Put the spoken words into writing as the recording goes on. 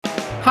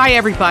Hi,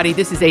 everybody.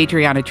 This is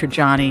Adriana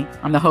Trajani.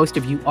 I'm the host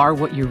of You Are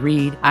What You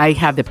Read. I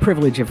have the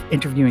privilege of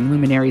interviewing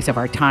luminaries of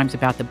our times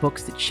about the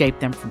books that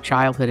shaped them from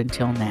childhood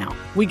until now.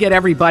 We get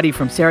everybody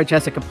from Sarah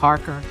Jessica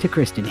Parker to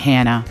Kristen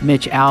Hanna,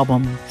 Mitch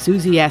Albom,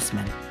 Susie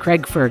Essman,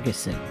 Craig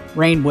Ferguson,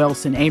 Rainn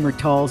Wilson, Amor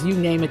Tolls, you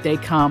name it, they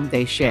come,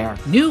 they share.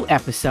 New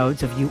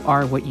episodes of You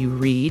Are What You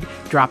Read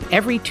drop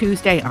every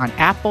Tuesday on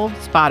Apple,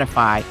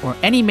 Spotify, or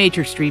any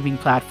major streaming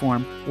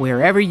platform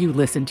wherever you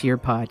listen to your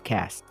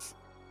podcasts.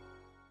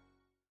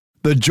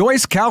 The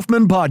Joyce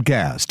Kaufman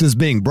Podcast is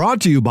being brought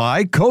to you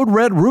by Code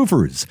Red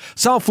Roofers,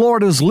 South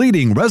Florida's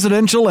leading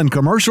residential and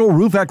commercial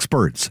roof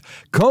experts.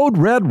 Code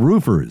Red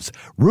Roofers,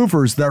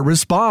 roofers that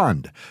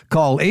respond.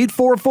 Call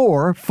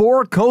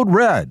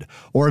 844-4CODE-RED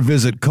or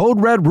visit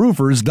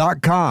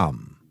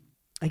CodeRedRoofers.com.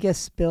 I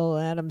guess Bill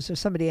Adams or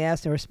somebody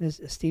asked, or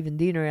Stephen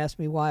Diener asked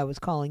me why I was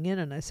calling in,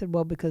 and I said,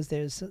 well, because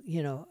there's,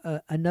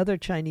 another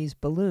Chinese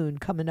balloon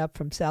coming up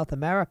from South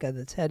America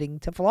that's heading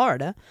to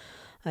Florida.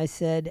 I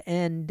said,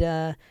 and,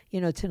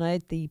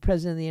 tonight the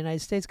president of the United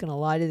States is going to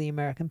lie to the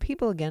American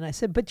people again. I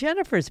said, but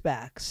Jennifer's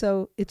back,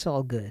 so it's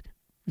all good.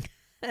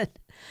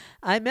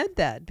 I meant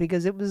that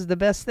because it was the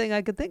best thing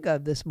I could think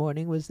of this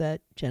morning was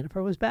that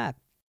Jennifer was back.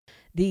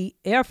 The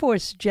Air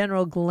Force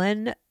General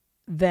Glenn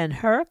Van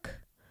Herk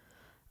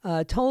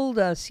told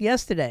us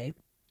yesterday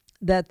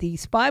that the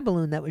spy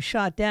balloon that was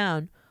shot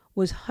down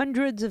was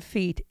hundreds of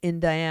feet in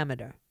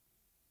diameter.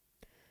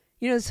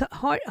 It's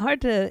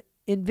hard to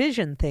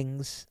envision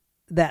things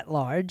that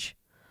large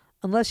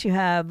unless you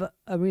have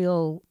a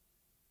real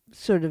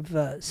sort of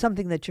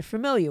something that you're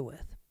familiar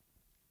with.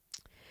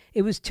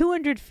 It was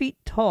 200 feet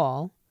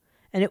tall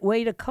and it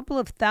weighed a couple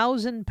of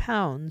 1,000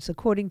 pounds,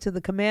 according to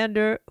the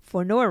commander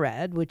for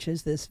NORAD, which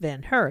is this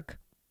Van Herk,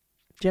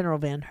 General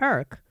Van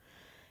Herk,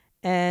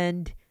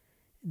 and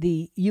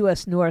the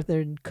U.S.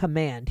 Northern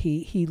Command.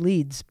 He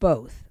leads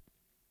both.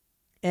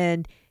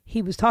 And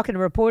he was talking to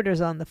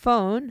reporters on the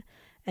phone,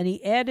 and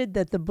he added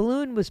that the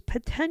balloon was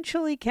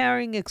potentially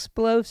carrying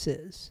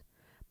explosives,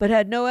 but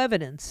had no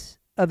evidence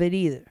of it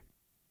either,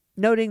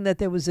 noting that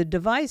there was a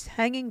device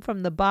hanging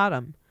from the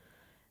bottom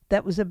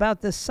that was about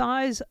the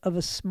size of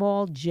a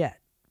small jet.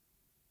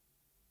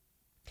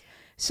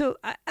 So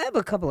I have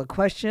a couple of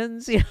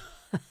questions.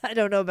 I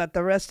don't know about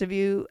the rest of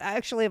you. I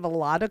actually have a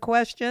lot of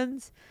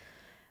questions.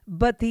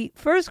 But the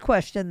first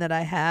question that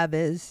I have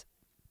is,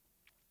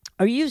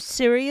 are you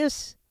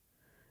serious?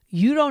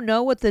 You don't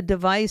know what the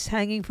device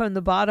hanging from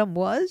the bottom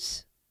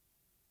was?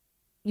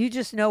 You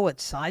just know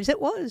what size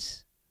it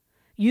was?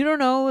 You don't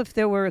know if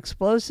there were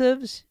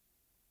explosives?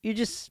 You're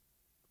just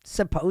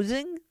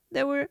supposing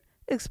there were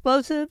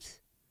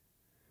explosives?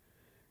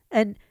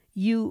 And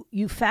you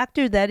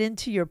factor that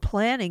into your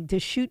planning to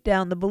shoot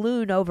down the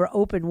balloon over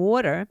open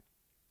water,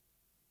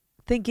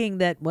 thinking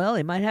that, well,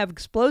 they might have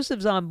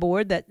explosives on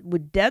board that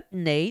would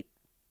detonate,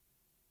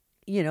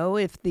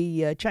 if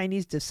the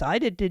Chinese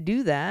decided to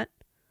do that.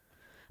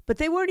 But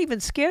they weren't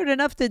even scared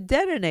enough to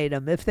detonate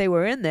them if they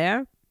were in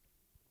there.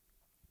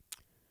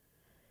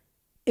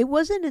 It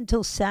wasn't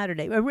until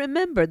Saturday.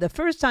 Remember, the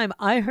first time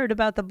I heard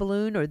about the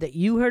balloon, or that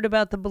you heard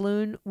about the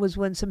balloon, was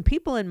when some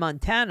people in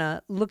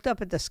Montana looked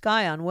up at the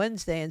sky on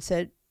Wednesday and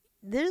said,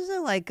 there's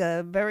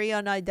a very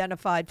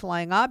unidentified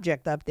flying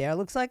object up there. It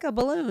looks like a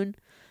balloon.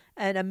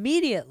 And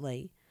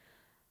immediately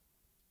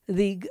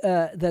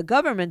the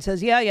government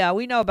says, yeah,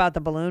 we know about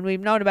the balloon. We've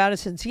known about it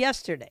since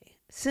yesterday.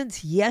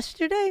 Since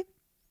yesterday?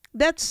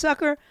 That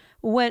sucker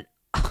went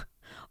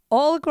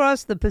all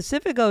across the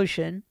Pacific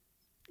Ocean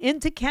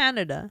into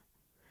Canada,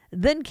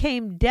 then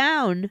came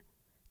down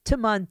to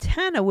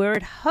Montana where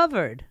it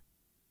hovered.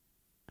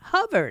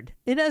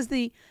 It has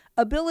the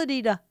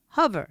ability to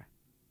hover.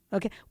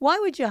 Okay, why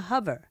would you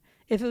hover?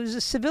 If it was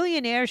a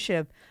civilian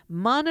airship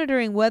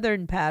monitoring weather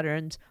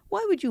patterns,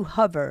 why would you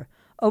hover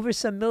over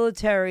some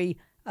military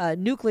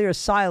nuclear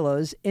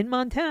silos in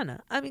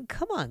Montana? I mean,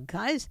 come on,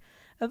 guys.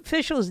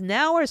 Officials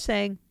now are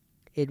saying,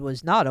 it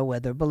was not a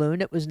weather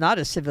balloon. It was not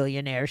a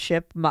civilian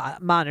airship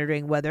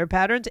monitoring weather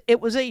patterns. It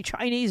was a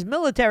Chinese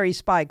military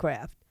spy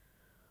craft.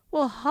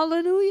 Well,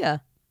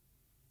 hallelujah.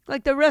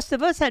 Like the rest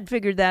of us had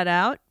figured that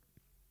out.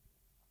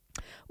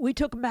 We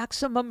took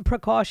maximum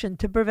precaution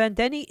to prevent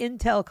any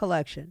intel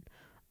collection.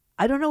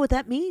 I don't know what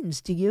that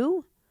means. Do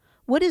you?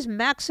 What is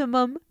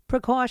maximum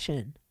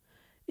precaution?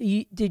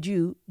 Did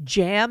you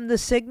jam the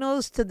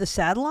signals to the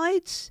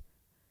satellites?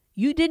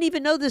 You didn't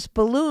even know this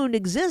balloon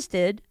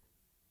existed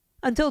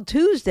until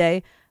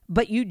Tuesday,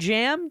 but you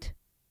jammed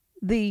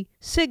the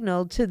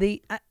signal to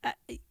the...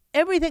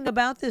 everything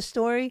about this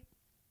story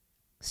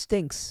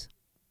stinks,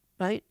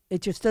 right?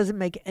 It just doesn't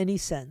make any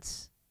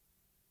sense.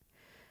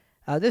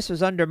 This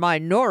was under my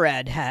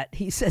NORAD hat,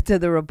 he said to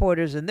the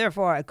reporters, and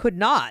therefore I could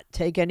not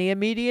take any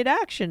immediate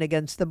action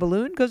against the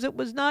balloon because it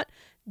was not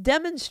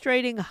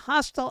demonstrating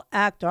hostile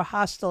act or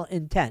hostile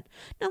intent.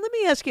 Now, let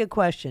me ask you a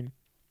question.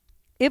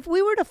 If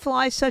we were to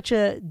fly such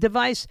a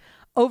device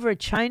over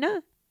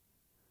China,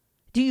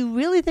 do you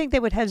really think they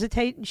would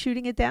hesitate in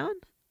shooting it down?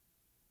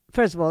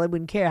 First of all, they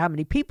wouldn't care how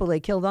many people they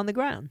killed on the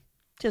ground.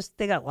 Just,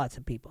 they got lots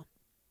of people.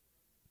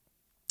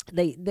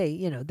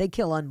 They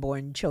kill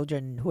unborn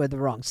children who are the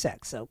wrong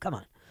sex. So come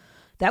on.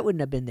 That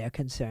wouldn't have been their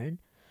concern.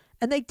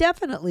 And they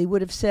definitely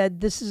would have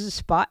said, this is a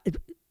spy.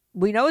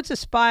 We know it's a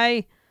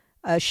spy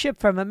ship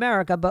from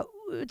America, but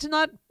it's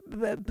not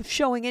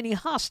showing any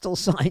hostile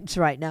signs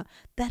right now.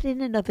 That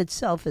in and of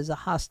itself is a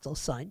hostile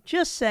sign.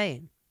 Just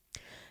saying.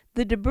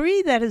 The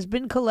debris that has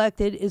been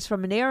collected is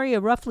from an area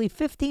roughly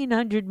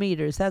 1,500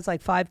 meters. That's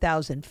like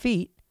 5,000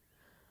 feet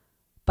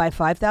by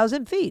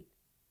 5,000 feet.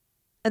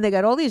 And they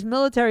got all these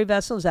military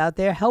vessels out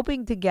there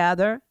helping to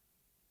gather.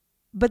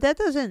 But that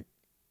doesn't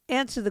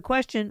answer the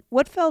question,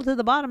 what fell to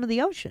the bottom of the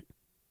ocean?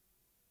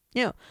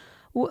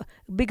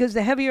 Because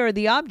the heavier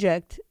the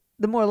object,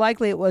 the more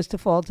likely it was to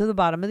fall to the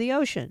bottom of the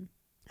ocean.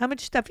 How much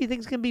stuff do you think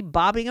is going to be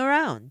bobbing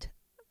around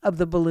of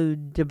the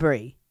balloon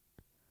debris?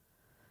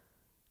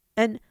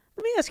 And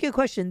let me ask you a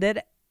question.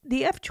 That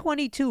the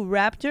F-22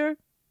 Raptor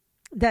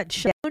that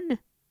shone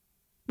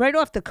right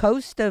off the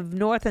coast of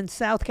North and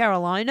South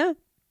Carolina,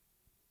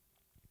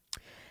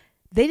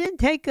 they didn't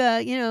take,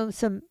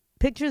 some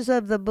pictures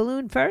of the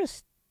balloon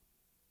first?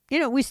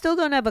 We still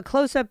don't have a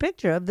close-up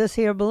picture of this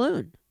here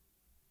balloon.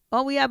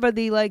 All we have are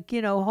the,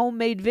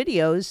 homemade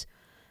videos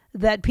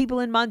that people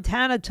in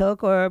Montana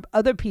took, or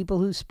other people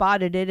who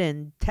spotted it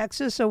in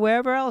Texas or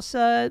wherever else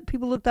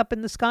people looked up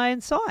in the sky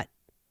and saw it.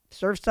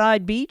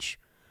 Surfside Beach,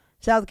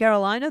 South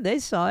Carolina, they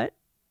saw it.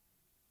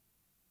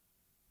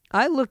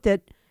 I looked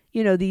at,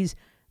 these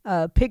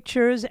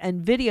pictures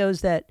and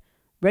videos that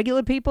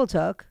regular people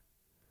took.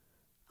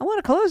 I want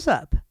a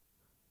close-up.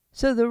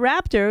 So the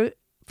Raptor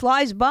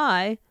flies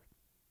by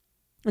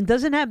and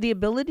doesn't have the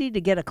ability to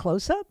get a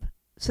close-up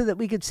so that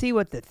we could see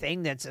what the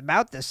thing that's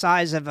about the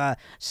size of a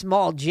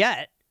small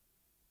jet,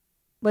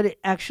 what it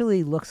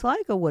actually looks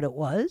like or what it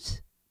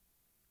was.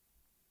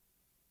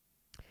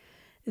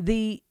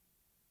 The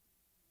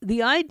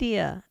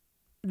idea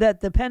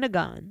that the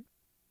Pentagon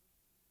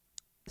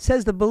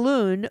says the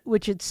balloon,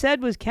 which it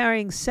said was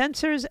carrying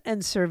sensors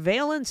and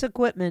surveillance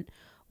equipment,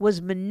 was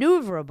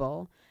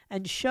maneuverable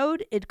and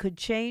showed it could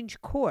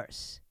change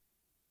course.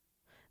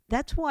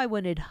 That's why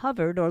when it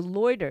hovered or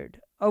loitered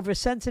over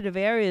sensitive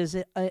areas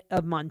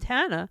of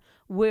Montana,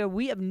 where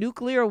we have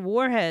nuclear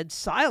warheads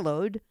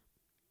siloed,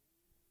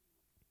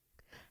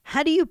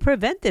 how do you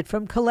prevent it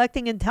from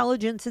collecting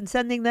intelligence and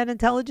sending that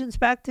intelligence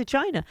back to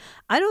China?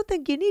 I don't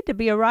think you need to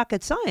be a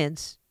rocket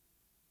scientist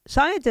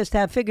to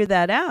have figured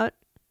that out.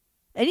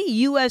 Any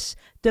U.S.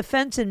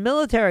 defense and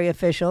military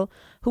official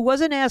who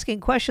wasn't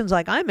asking questions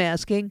like I'm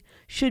asking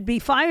should be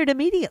fired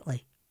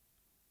immediately.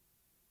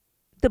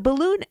 The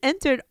balloon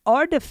entered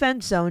our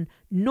defense zone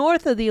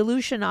north of the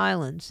Aleutian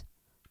Islands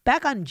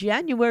back on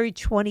January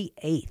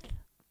 28th.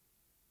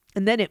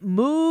 And then it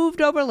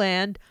moved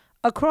overland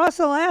across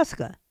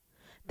Alaska.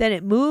 Then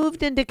it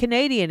moved into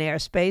Canadian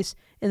airspace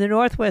in the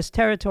Northwest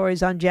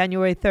Territories on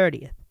January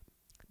 30th.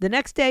 The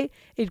next day,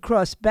 it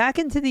crossed back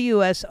into the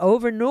U.S.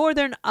 over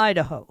northern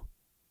Idaho.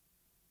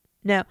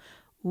 Now,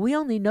 we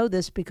only know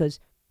this because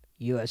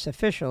U.S.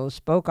 officials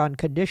spoke on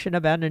condition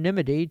of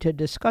anonymity to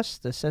discuss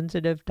the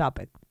sensitive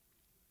topic.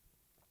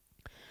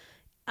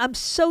 I'm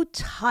so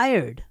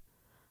tired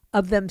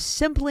of them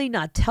simply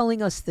not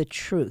telling us the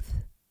truth.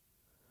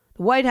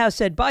 The White House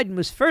said Biden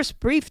was first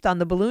briefed on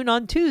the balloon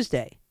on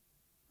Tuesday.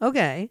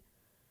 Okay.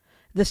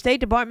 The State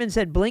Department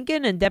said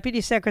Blinken and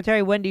Deputy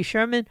Secretary Wendy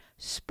Sherman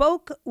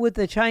spoke with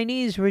the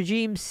Chinese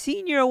regime's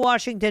senior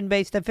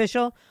Washington-based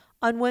official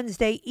on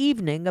Wednesday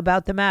evening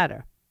about the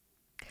matter.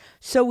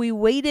 So we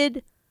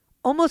waited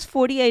almost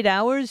 48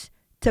 hours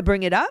to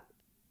bring it up?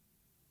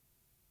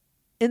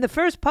 In the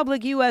first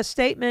public U.S.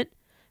 statement,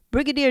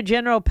 Brigadier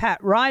General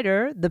Pat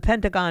Ryder, the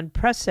Pentagon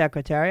press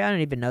secretary, I don't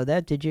even know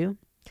that, did you?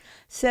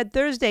 Said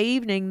Thursday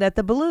evening that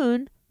the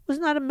balloon was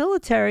not a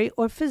military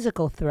or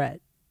physical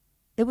threat.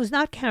 It was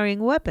not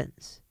carrying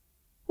weapons.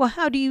 Well,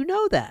 how do you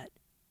know that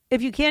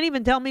if you can't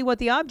even tell me what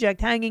the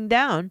object hanging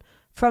down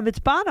from its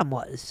bottom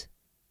was?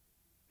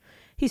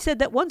 He said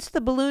that once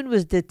the balloon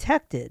was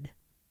detected,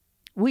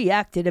 we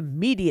acted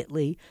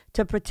immediately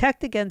to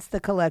protect against the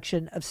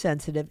collection of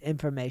sensitive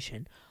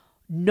information.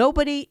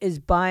 Nobody is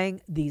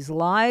buying these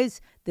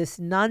lies, this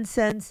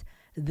nonsense,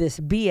 this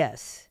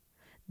BS.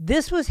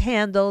 This was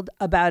handled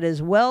about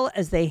as well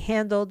as they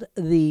handled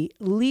the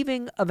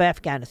leaving of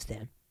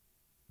Afghanistan.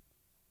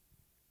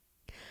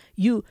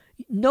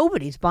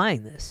 Nobody's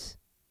buying this.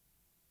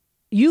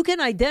 You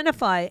can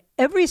identify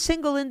every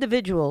single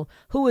individual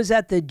who was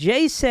at the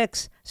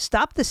J6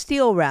 Stop the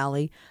Steal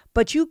rally,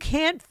 but you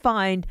can't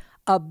find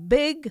a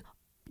big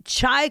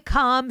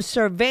Chi-Com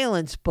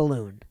surveillance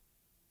balloon.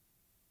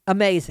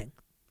 Amazing.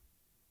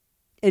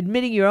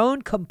 Admitting your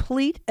own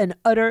complete and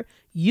utter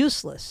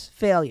useless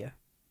failure.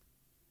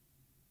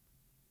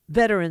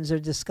 Veterans are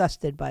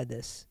disgusted by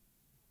this.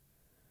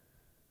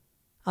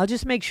 I'll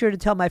just make sure to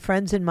tell my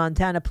friends in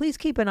Montana, please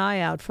keep an eye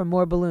out for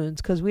more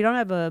balloons, because we don't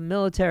have a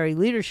military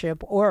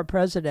leadership or a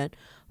president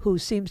who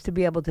seems to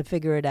be able to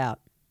figure it out.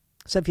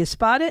 So if you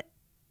spot it,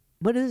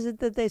 what is it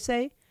that they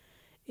say?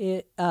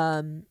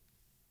 Oh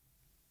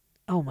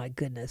my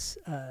goodness,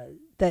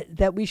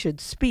 that we should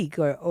speak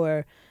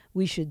or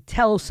we should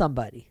tell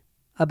somebody.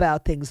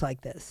 about things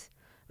like this.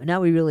 But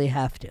now we really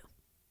have to.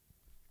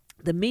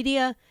 The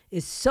media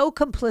is so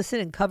complicit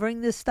in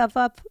covering this stuff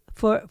up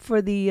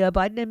for the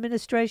Biden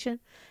administration.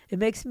 It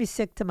makes me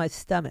sick to my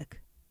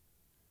stomach.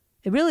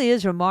 It really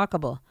is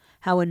remarkable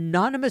how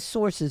anonymous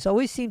sources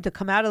always seem to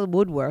come out of the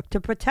woodwork to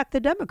protect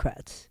the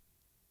Democrats.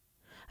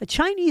 A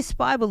Chinese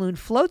spy balloon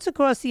floats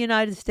across the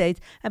United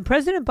States, and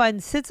President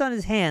Biden sits on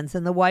his hands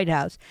in the White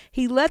House.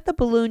 He let the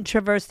balloon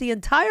traverse the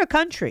entire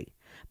country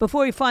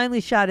before he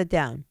finally shot it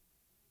down.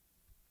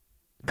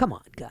 Come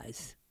on,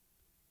 guys.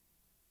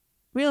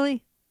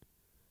 Really?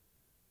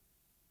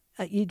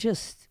 You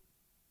just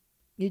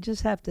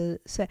have to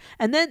say.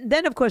 And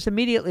then of course,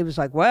 immediately it was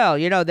like, well,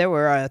 there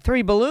were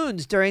 3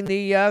 balloons during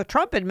the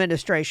Trump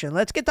administration.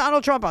 Let's get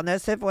Donald Trump on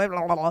this.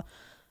 No.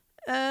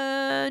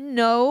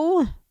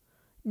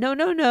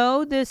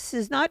 This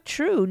is not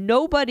true.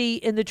 Nobody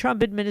in the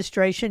Trump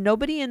administration,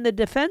 nobody in the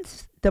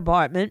Defense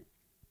Department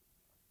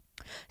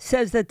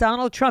says that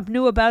Donald Trump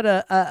knew about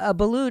a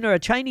balloon or a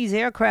Chinese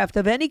aircraft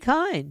of any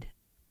kind.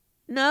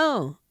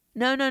 No.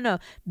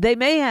 They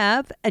may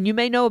have, and you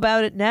may know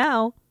about it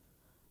now,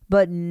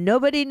 but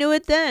nobody knew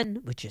it then,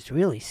 which is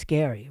really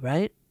scary,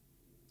 right?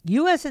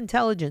 U.S.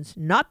 intelligence,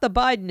 not the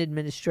Biden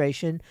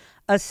administration,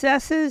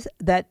 assesses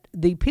that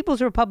the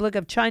People's Republic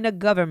of China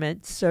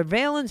government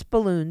surveillance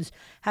balloons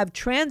have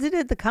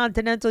transited the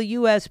continental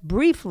U.S.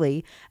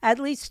 briefly at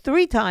least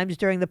 3 times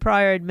during the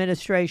prior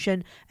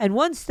administration, and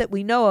once that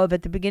we know of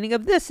at the beginning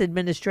of this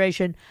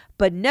administration,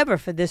 but never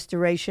for this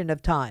duration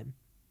of time.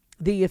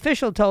 The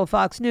official told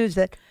Fox News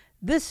that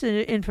this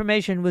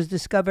information was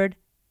discovered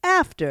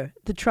after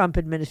the Trump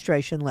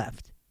administration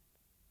left.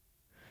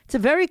 It's a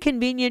very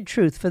convenient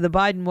truth for the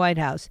Biden White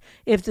House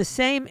if the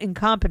same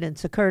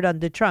incompetence occurred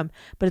under Trump,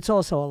 but it's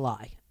also a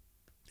lie,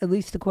 at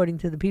least according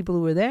to the people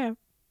who were there.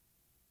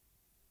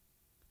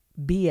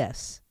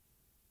 BS.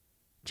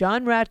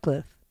 John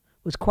Ratcliffe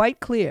was quite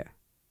clear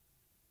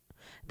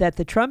that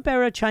the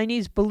Trump-era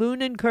Chinese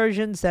balloon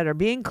incursions that are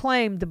being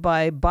claimed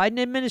by Biden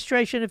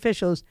administration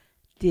officials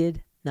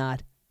did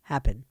not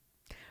happen.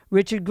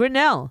 Richard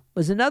Grinnell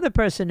was another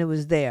person who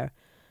was there.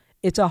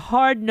 It's a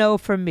hard no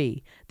for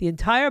me. The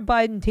entire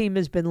Biden team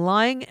has been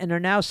lying and are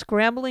now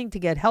scrambling to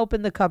get help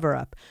in the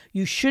cover-up.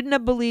 You shouldn't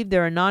have believed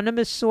their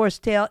anonymous source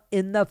tale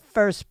in the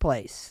first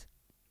place.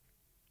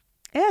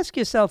 Ask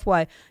yourself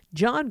why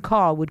John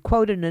Karl would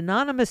quote an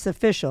anonymous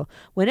official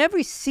when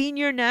every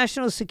senior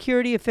national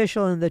security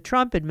official in the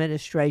Trump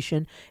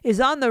administration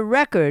is on the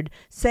record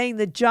saying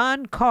that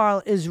John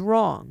Karl is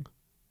wrong.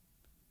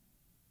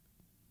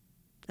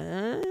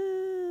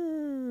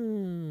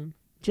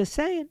 Just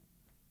saying.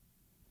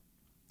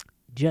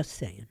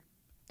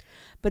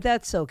 But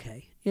that's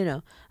okay.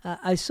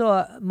 I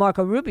saw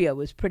Marco Rubio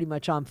was pretty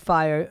much on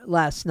fire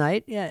last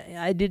night. Yeah,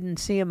 I didn't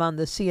see him on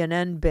the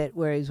CNN bit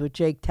where he's with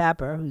Jake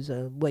Tapper, who's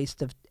a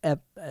waste of,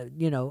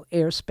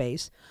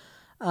 airspace.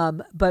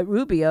 But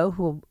Rubio,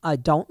 who I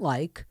don't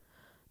like,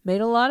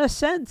 made a lot of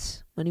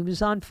sense when he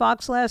was on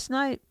Fox last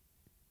night.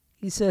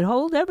 He said,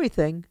 hold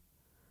everything.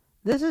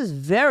 This is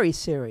very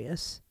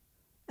serious.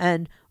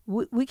 And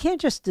we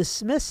can't just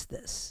dismiss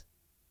this.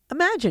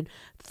 Imagine,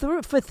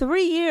 for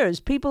 3 years,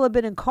 people have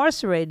been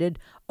incarcerated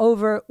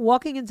over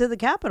walking into the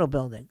Capitol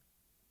building.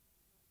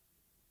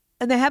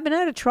 And they haven't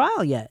had a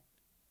trial yet.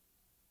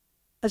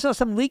 I saw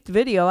some leaked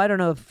video, I don't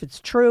know if it's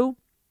true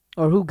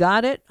or who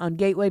got it, on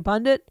Gateway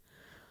Pundit,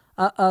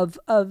 of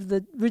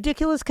the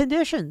ridiculous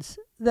conditions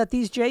that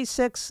these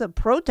J6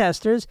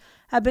 protesters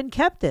have been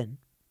kept in.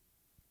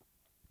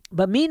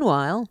 But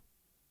meanwhile,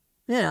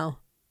 don't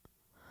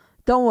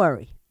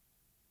worry.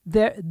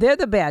 They're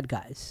the bad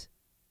guys.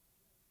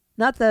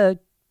 Not the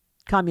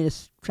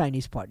Communist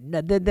Chinese Party.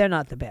 No, they're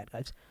not the bad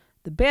guys.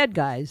 The bad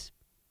guys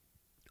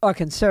are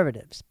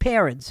conservatives,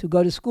 parents who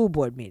go to school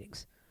board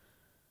meetings.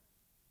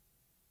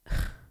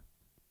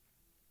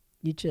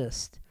 You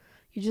just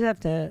have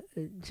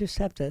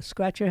to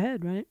scratch your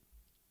head, right?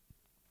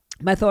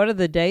 My thought of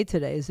the day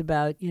today is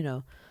about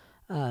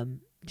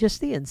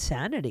just the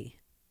insanity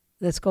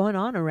that's going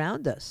on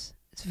around us.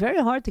 It's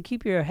very hard to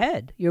keep your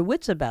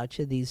wits about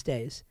you these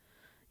days.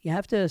 You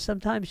have to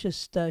sometimes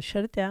just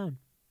shut it down.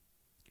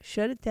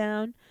 Shut it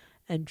down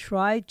and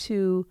try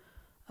to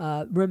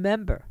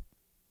remember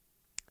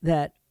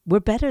that we're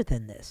better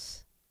than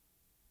this.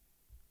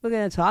 I'm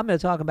going to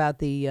talk about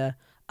the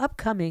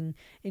upcoming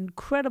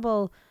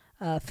incredible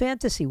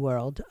fantasy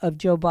world of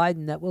Joe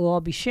Biden that we'll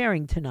all be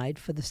sharing tonight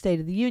for the State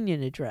of the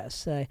Union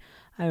address. I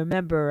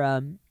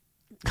remember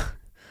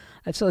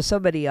I saw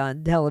somebody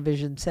on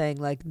television saying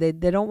they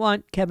don't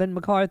want Kevin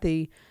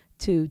McCarthy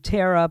to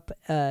tear up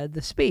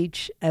the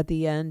speech at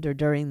the end or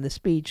during the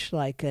speech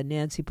like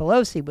Nancy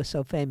Pelosi was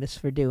so famous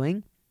for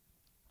doing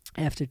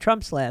after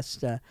Trump's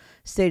last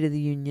State of the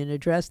Union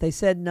address. They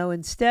said no,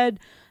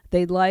 instead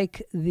they'd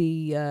like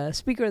the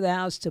Speaker of the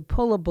House to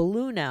pull a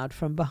balloon out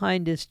from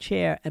behind his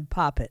chair and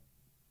pop it,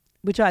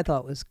 which I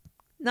thought was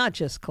not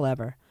just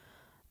clever,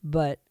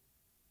 but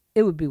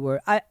it would be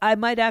worth. I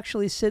might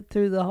actually sit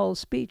through the whole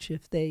speech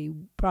if they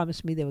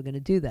promised me they were going to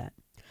do that.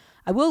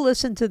 I will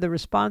listen to the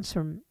response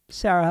from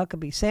Sarah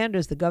Huckabee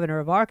Sanders, the governor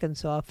of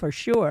Arkansas, for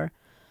sure.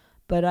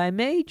 But I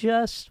may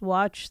just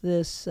watch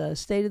this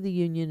State of the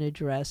Union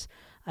address.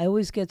 I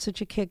always get such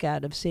a kick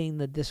out of seeing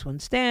that this one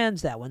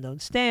stands, that one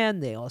don't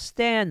stand, they all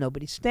stand,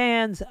 nobody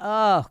stands.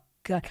 Oh,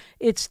 God.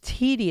 It's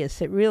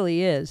tedious. It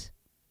really is.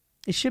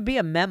 It should be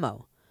a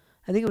memo.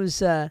 I think it was,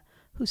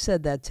 who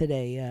said that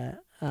today?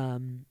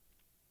 The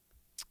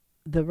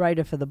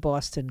writer for the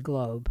Boston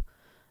Globe,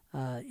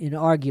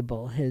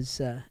 inarguable,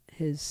 his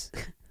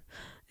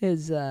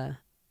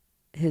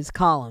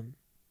column.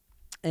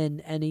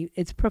 And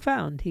it's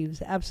profound. He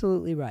was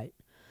absolutely right.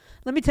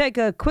 Let me take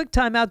a quick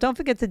time out. Don't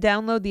forget to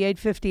download the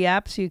 850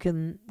 app so you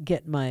can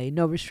get my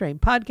No Restraint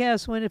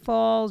podcast when it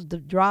falls,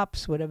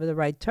 drops, whatever the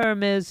right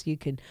term is. You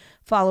can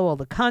follow all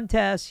the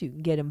contests. You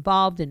can get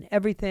involved in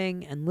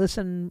everything and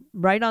listen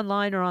right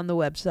online or on the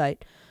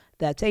website.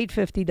 That's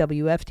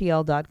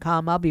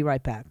 850WFTL.com. I'll be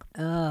right back.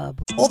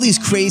 All these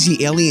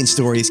crazy alien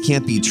stories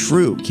can't be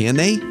true, can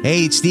they?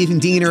 Hey, it's Stephen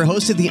Diener,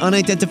 host of the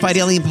Unidentified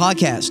Alien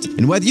Podcast.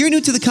 And whether you're new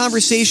to the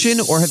conversation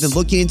or have been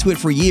looking into it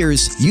for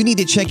years, you need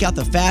to check out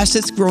the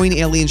fastest growing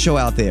alien show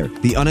out there,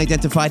 the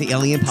Unidentified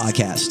Alien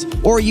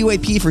Podcast, or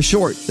UAP for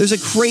short. There's a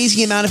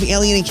crazy amount of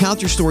alien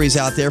encounter stories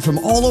out there from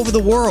all over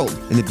the world.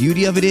 And the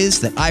beauty of it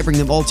is that I bring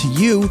them all to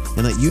you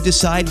and let you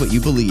decide what you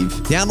believe.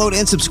 Download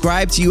and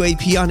subscribe to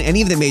UAP on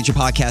any of the major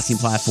podcasting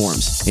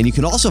platforms. And you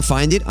can also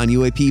find it on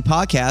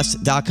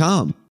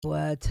UAPpodcast.com.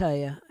 Well, I tell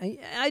you,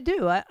 I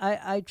do.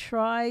 I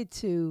try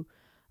to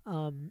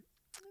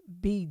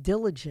be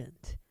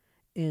diligent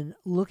in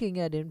looking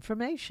at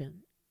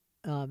information.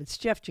 It's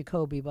Jeff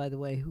Jacoby, by the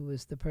way, who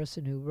was the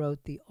person who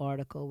wrote the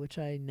article, which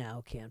I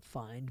now can't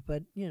find,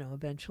 but,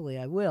 eventually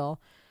I will.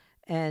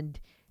 And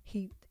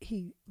he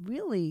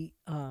really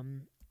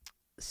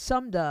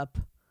summed up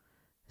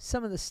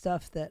some of the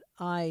stuff that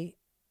I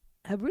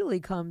have really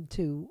come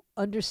to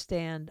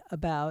understand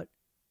about,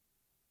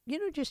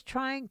 just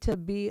trying to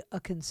be a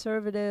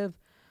conservative,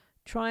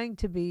 trying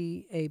to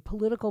be a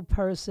political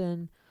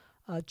person,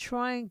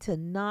 trying to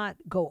not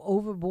go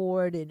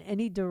overboard in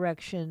any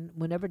direction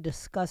whenever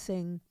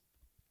discussing,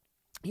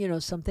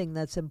 something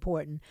that's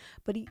important.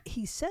 But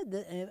he said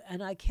that,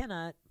 and I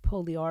cannot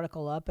pull the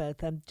article up.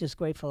 I'm just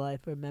grateful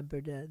I've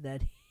remembered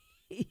that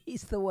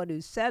he's the one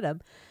who said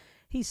him.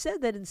 He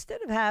said that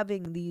instead of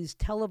having these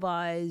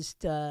televised,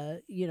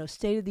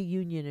 State of the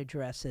Union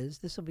addresses,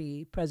 this will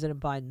be President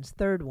Biden's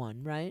third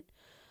one, right?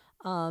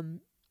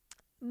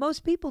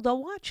 Most people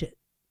don't watch it.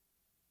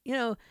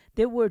 There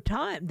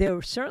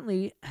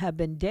certainly have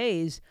been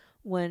days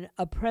when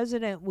a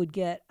president would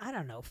get,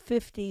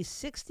 50,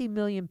 60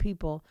 million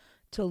people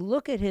to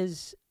look at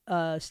his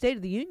State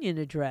of the Union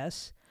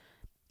address.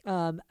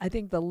 I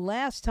think the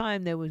last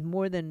time there was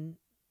more than,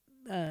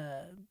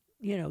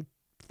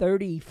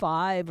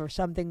 35 or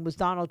something was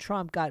Donald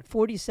Trump, got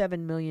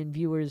 47 million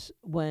viewers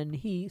when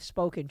he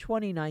spoke in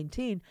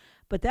 2019,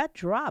 but that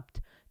dropped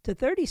to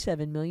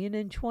 37 million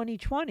in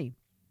 2020.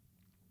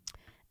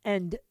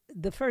 And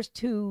the first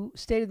two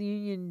State of the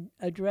Union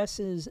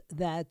addresses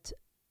that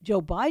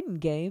Joe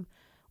Biden gave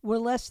were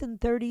less than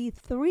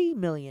 33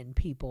 million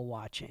people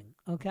watching,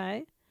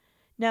 okay?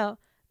 Now,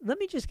 let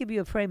me just give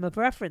you a frame of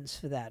reference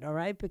for that, all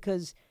right?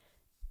 Because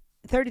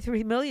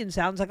 33 million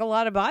sounds like a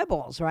lot of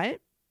eyeballs,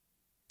 right?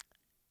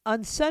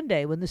 On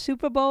Sunday, when the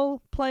Super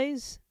Bowl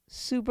plays,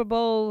 Super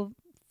Bowl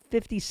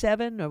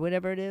 57 or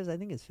whatever it is, I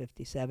think it's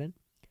 57,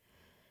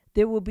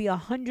 there will be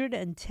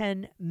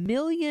 110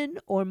 million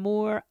or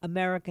more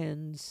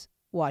Americans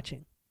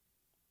watching.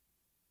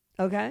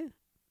 Okay?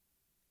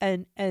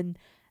 And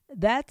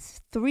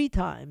that's 3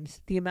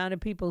 times the amount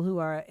of people who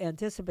are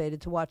anticipated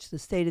to watch the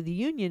State of the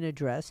Union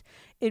address,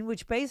 in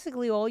which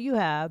basically all you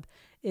have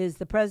is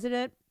the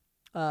president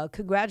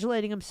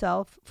congratulating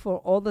himself for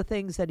all the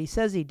things that he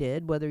says he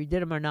did, whether he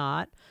did them or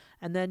not,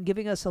 and then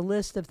giving us a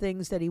list of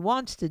things that he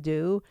wants to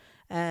do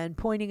and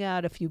pointing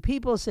out a few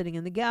people sitting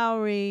in the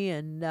gallery,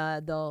 and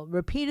they'll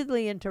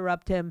repeatedly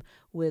interrupt him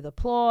with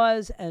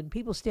applause and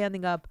people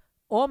standing up,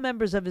 all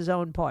members of his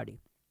own party.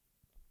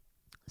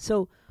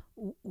 So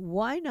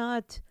why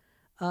not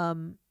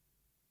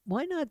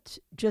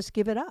just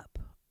give it up?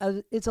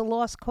 It's a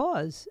lost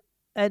cause.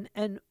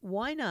 And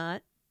why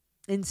not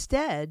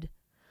instead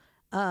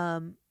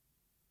send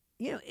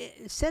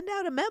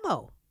out a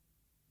memo?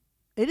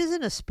 It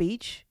isn't a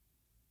speech.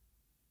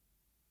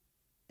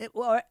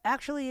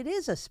 Actually, it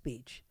is a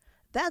speech.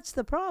 That's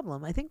the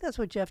problem. I think that's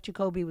what Jeff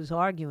Jacoby was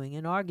arguing,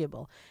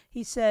 inarguable.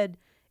 He said,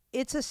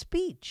 it's a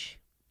speech.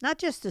 Not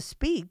just a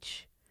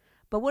speech,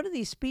 but one of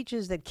these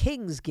speeches that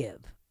kings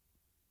give.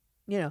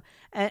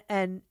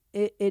 And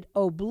it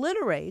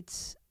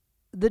obliterates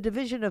the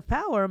division of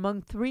power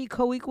among 3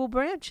 co-equal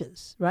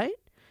branches, right?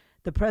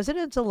 The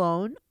president's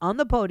alone on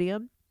the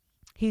podium.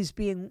 He's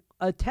being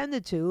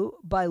attended to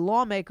by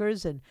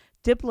lawmakers and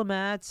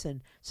diplomats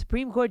and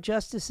Supreme Court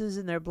justices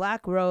in their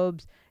black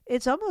robes.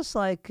 It's almost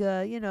like,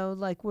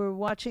 like we're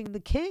watching the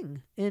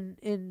king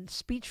in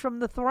Speech from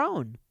the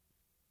Throne,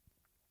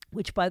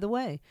 which, by the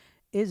way,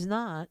 is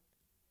not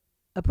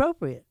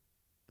appropriate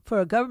for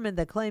a government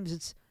that claims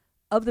it's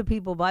of the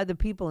people, by the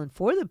people, and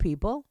for the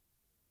people.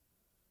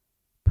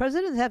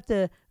 Presidents have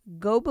to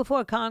go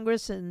before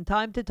Congress in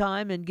time to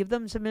time and give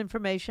them some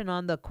information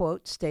on the,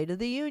 quote, State of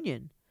the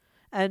Union,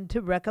 and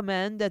to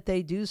recommend that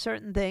they do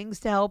certain things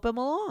to help him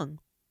along.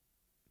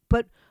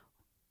 But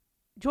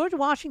George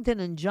Washington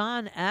and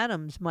John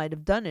Adams might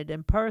have done it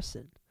in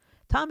person.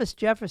 Thomas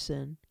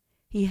Jefferson,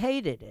 he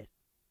hated it.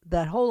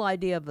 That whole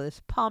idea of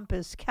this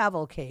pompous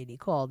cavalcade, he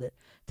called it,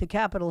 to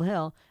Capitol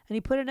Hill, and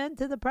he put an end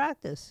to the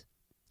practice.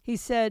 He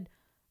said,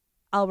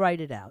 I'll write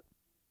it out.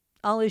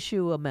 I'll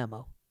issue a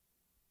memo.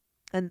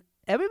 And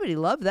everybody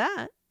loved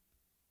that.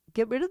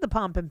 Get rid of the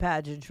pomp and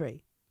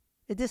pageantry.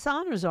 It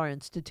dishonors our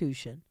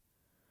institution.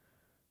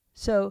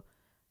 So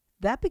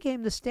that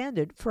became the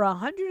standard. For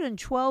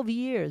 112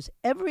 years,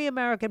 every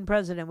American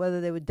president, whether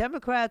they were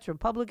Democrats,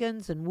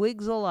 Republicans, and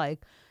Whigs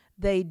alike,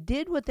 they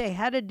did what they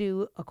had to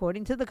do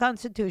according to the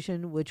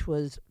Constitution, which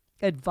was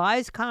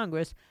advise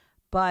Congress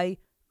by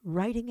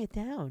writing it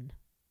down.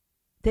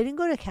 They didn't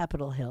go to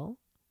Capitol Hill.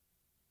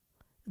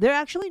 They're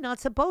actually not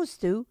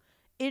supposed to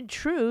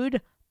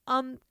intrude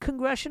on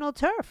congressional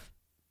turf.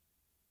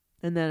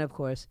 And then, of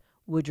course,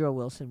 Woodrow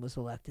Wilson was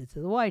elected to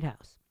the White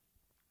House.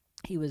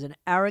 He was an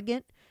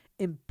arrogant,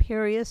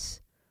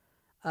 imperious,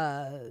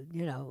 I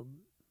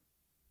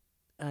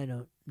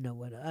don't know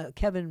what,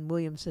 Kevin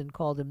Williamson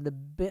called him the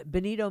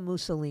Benito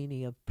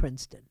Mussolini of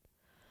Princeton.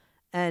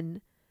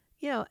 And,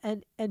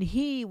 and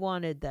he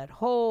wanted that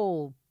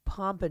whole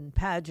pomp and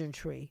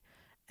pageantry,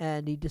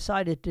 and he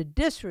decided to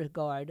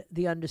disregard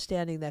the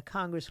understanding that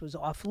Congress was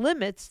off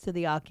limits to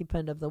the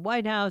occupant of the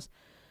White House,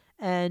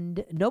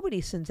 and nobody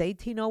since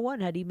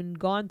 1801 had even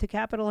gone to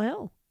Capitol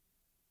Hill.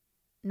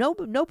 No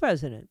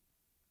president.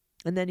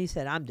 And then he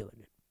said, I'm doing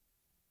it.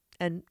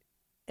 And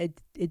it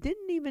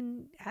didn't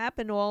even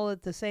happen all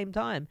at the same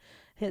time.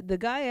 The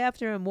guy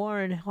after him,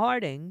 Warren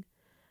Harding,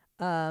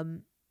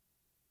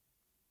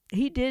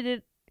 he did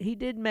it. He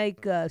did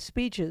make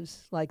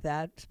speeches like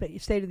that,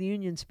 State of the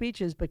Union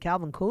speeches, but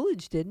Calvin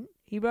Coolidge didn't.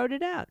 He wrote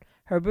it out.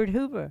 Herbert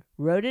Hoover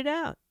wrote it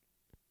out.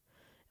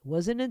 It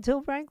wasn't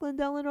until Franklin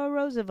Delano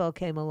Roosevelt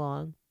came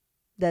along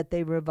that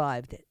they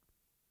revived it.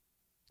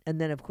 And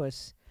then, of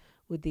course,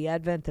 with the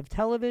advent of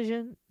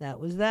television, that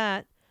was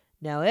that.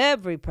 Now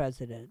every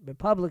president,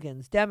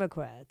 Republicans,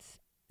 Democrats,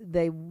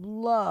 they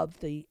love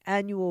the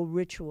annual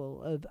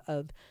ritual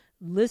of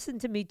listen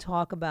to me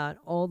talk about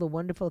all the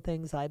wonderful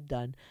things I've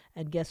done.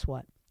 And guess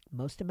what?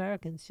 Most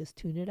Americans just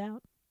tune it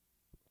out.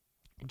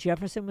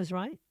 Jefferson was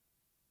right.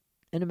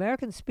 An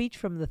American speech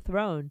from the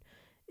throne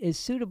is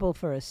suitable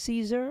for a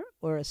Caesar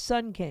or a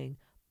Sun King,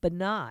 but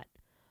not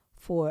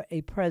for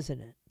a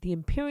president. The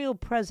imperial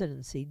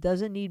presidency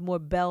doesn't need more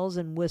bells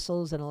and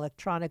whistles and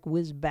electronic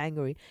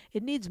whiz-bangery.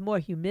 It needs more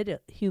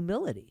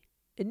humility.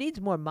 It needs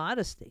more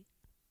modesty.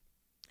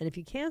 And if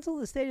you cancel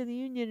the State of the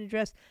Union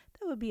address,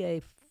 that would be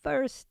a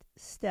first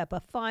step, a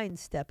fine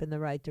step in the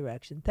right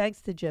direction.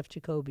 Thanks to Jeff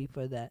Jacoby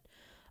for that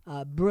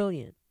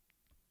brilliant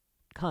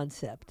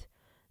concept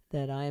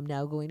that I am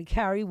now going to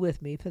carry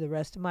with me for the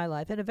rest of my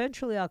life. And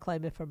eventually I'll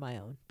claim it for my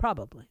own.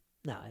 Probably.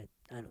 No, I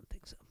don't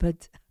think so.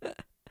 But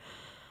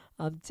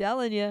I'm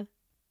telling you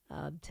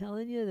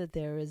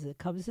that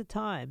comes a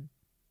time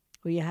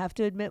where you have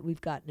to admit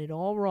we've gotten it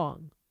all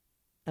wrong.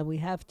 And we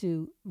have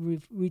to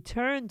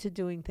return to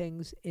doing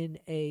things in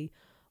a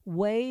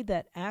way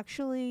that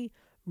actually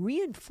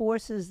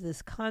reinforces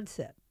this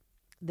concept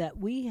that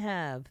we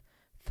have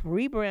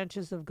three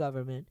branches of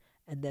government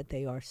and that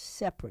they are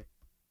separate.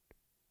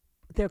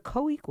 They're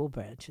co-equal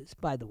branches,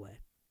 by the way.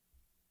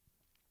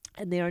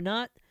 And they are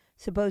not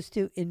supposed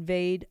to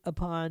invade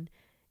upon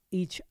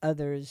each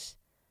other's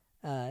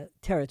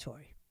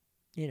territory.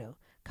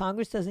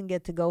 Congress doesn't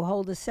get to go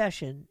hold a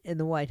session in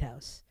the White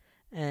House.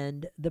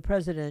 And the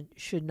president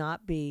should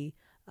not be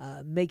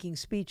making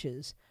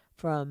speeches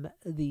from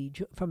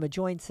a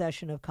joint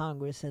session of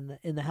Congress in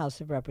the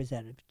House of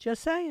Representatives.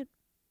 Just saying.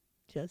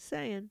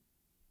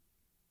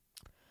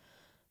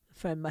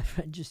 My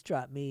friend just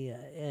dropped me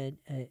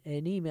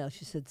an email.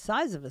 She said,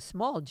 "Size of a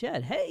small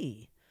jet.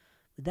 Hey,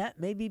 would that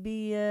maybe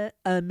be a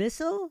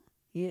missile?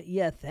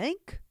 You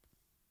think?"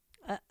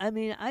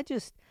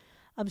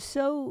 I'm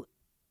so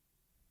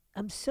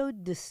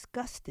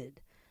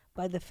disgusted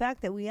by the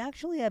fact that we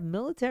actually have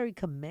military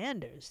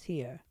commanders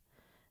here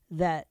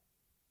that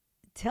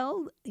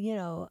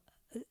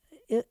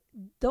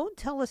don't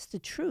tell us the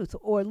truth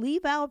or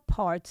leave out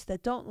parts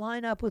that don't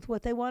line up with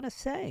what they want to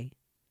say.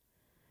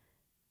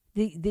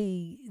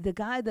 The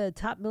guy, the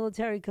top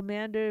military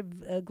commander,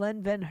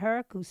 Glenn Van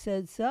Herk, who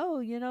said,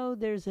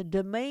 there's a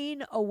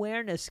domain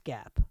awareness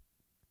gap.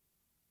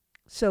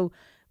 So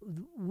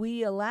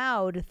we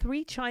allowed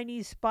 3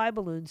 Chinese spy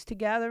balloons to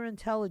gather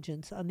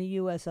intelligence on the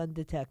U.S.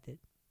 undetected.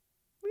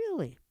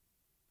 Really?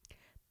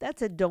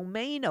 That's a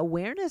domain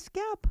awareness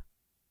gap?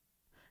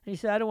 And he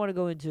said, I don't want to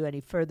go into any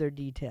further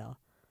detail.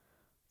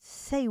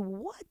 Say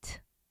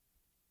what?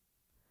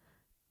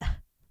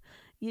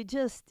 You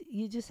just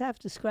have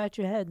to scratch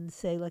your head and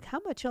say, how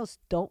much else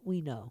don't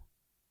we know?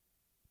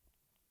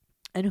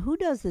 And who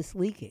does this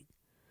leaking?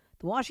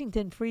 The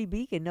Washington Free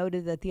Beacon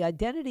noted that the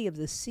identity of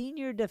the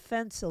senior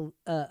defense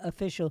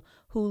official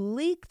who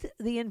leaked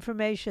the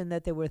information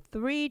that there were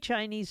 3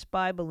 Chinese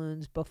spy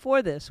balloons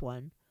before this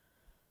one,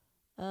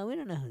 we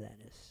don't know who that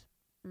is.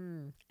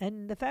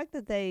 And the fact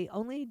that they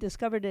only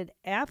discovered it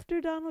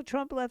after Donald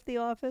Trump left the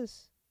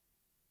office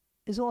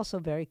is also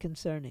very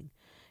concerning.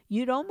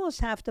 You'd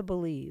almost have to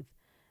believe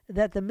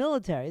that the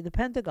military, the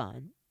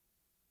Pentagon,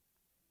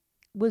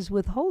 was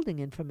withholding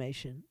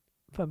information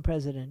from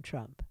President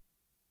Trump.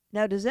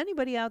 Now, does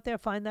anybody out there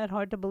find that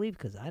hard to believe?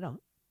 Because I don't.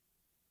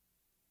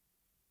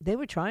 They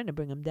were trying to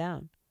bring him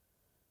down.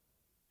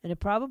 And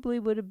it probably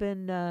would have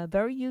been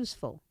very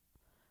useful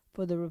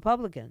for the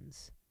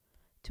Republicans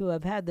to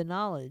have had the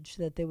knowledge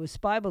that there were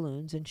spy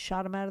balloons and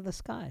shot them out of the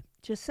sky.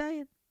 Just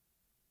saying.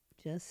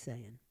 Just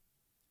saying.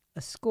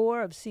 A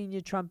score of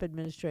senior Trump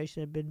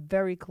administration have been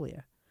very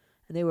clear.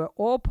 And they were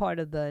all part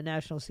of the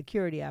national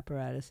security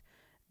apparatus.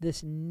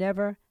 This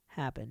never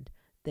happened.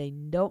 They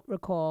don't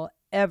recall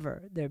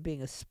ever there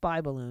being a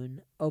spy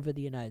balloon over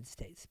the United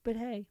States. But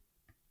hey,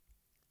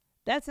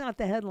 that's not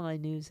the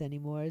headline news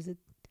anymore, is it?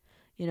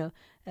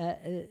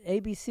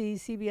 ABC,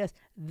 CBS,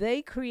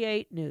 they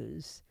create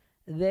news.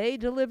 They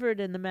deliver it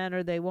in the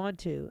manner they want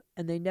to,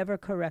 and they never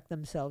correct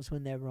themselves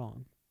when they're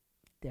wrong.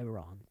 They're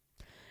wrong.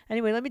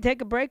 Anyway, let me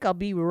take a break. I'll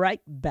be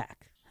right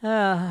back.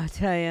 I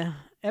tell you,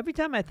 every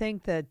time I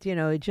think that,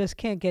 it just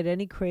can't get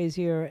any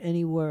crazier,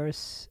 any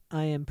worse,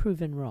 I am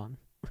proven wrong.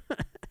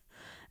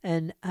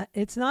 And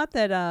it's not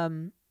that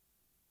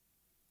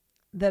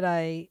that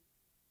I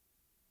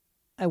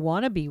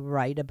want to be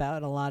right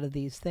about a lot of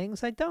these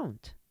things. I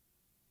don't.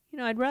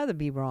 I'd rather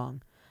be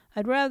wrong.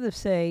 I'd rather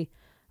say,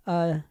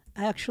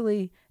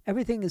 actually,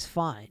 everything is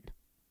fine.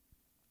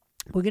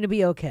 We're going to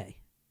be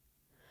okay.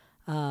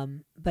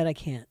 But I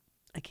can't.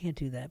 I can't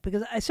do that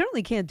because I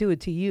certainly can't do it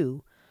to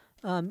you.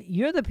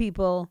 You're the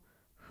people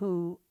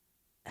who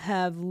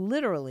have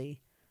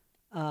literally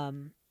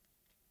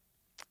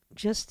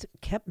just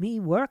kept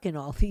me working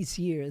all these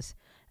years,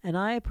 and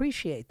I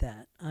appreciate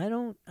that. I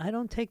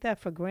don't take that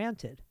for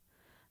granted.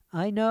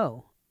 I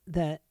know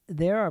that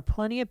there are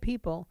plenty of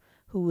people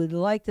who would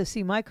like to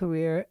see my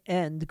career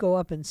end, go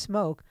up in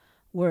smoke,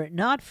 were it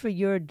not for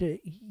your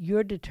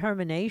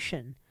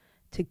determination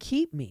to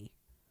keep me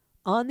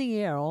on the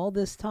air all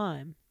this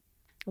time.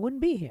 I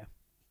wouldn't be here.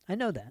 I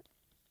know that.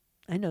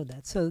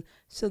 So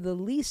the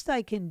least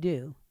I can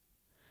do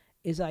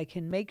is I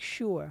can make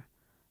sure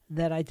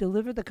that I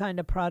deliver the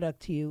kind of product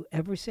to you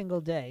every single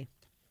day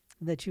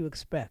that you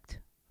expect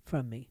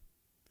from me.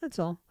 That's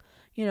all.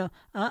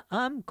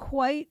 I'm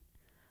quite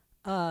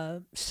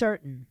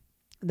certain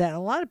that a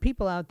lot of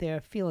people out there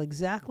feel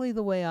exactly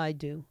the way I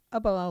do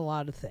about a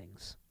lot of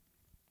things.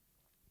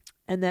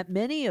 And that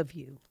many of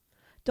you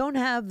don't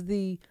have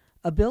the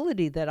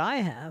ability that I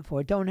have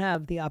or don't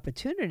have the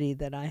opportunity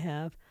that I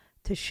have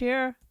to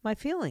share my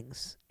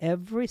feelings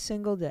every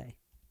single day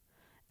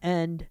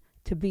and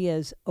to be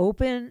as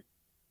open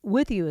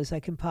with you as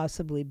I can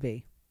possibly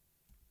be.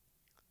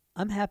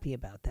 I'm happy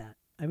about that.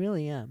 I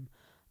really am.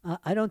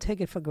 I don't take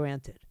it for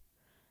granted.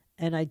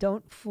 And I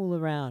don't fool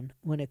around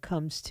when it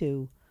comes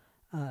to,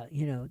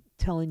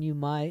 telling you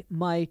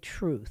my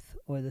truth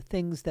or the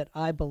things that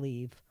I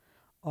believe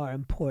are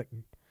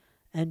important.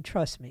 And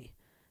trust me,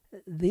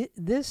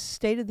 this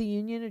State of the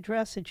Union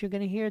address that you're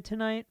going to hear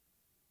tonight,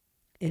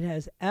 it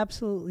has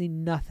absolutely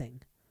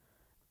nothing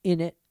in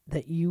it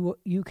that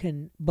you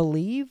can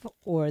believe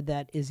or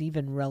that is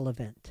even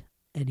relevant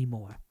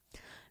anymore.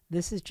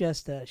 This is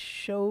just a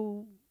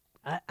show.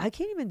 I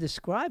can't even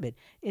describe it.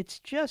 It's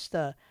just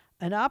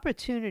an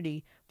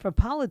opportunity for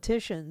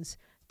politicians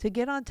to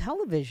get on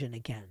television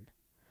again.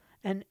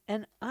 And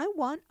I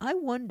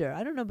wonder,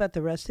 I don't know about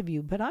the rest of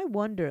you, but I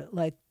wonder,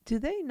 do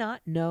they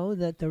not know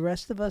that the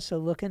rest of us are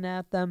looking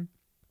at them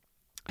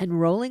and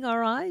rolling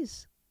our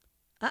eyes?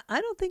 I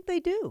don't think they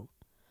do.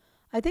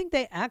 I think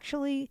they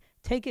actually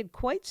take it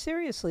quite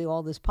seriously,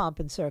 all this pomp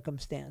and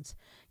circumstance.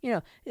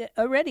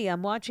 Already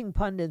I'm watching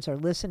pundits or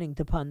listening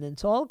to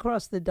pundits all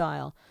across the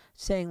dial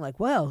saying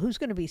well, who's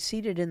going to be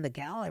seated in the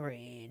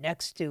gallery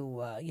next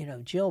to,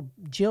 Jill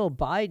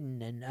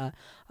Biden? And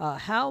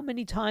how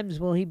many times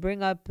will he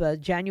bring up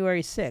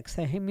January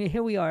 6th?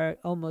 Here we are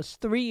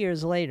almost 3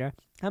 years later.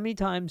 How many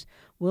times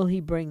will he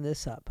bring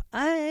this up?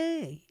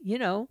 I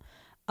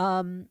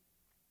don't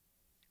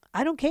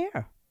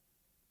care.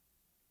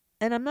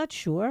 And I'm not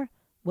sure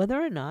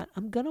whether or not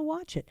I'm going to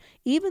watch it,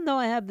 even though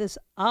I have this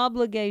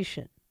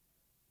obligation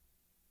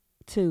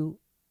to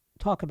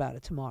talk about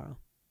it tomorrow.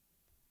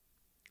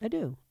 I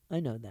do. I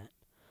know that.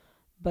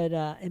 But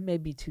it may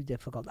be too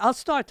difficult. I'll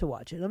start to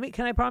watch it.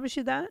 Can I promise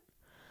you that?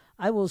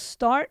 I will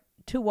start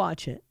to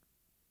watch it.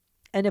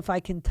 And if I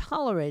can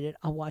tolerate it,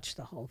 I'll watch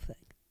the whole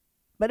thing.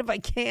 But if I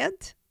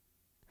can't,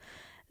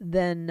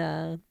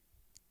 then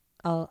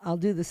I'll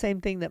do the same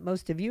thing that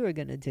most of you are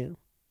going to do.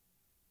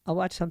 I'll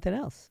watch something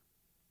else.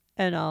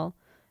 And I'll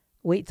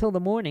wait till the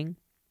morning,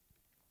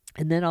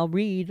 and then I'll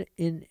read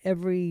in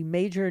every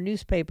major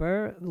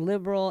newspaper,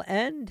 liberal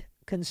and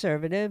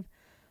conservative,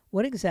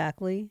 what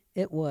exactly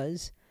it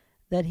was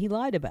that he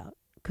lied about.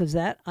 because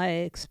that I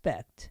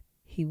expect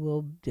he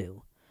will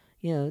do.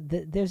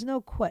 There's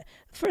no question.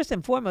 First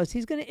and foremost,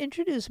 he's going to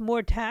introduce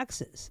more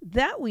taxes.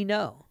 That we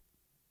know.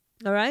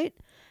 All right?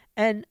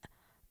 And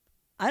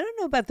I don't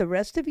know about the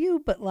rest of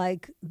you, but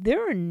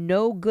there are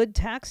no good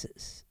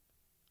taxes.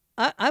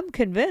 I'm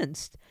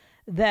convinced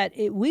that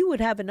we would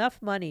have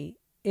enough money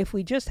if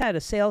we just had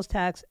a sales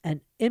tax,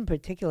 and in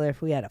particular,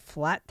 if we had a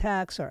flat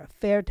tax or a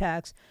fair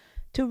tax,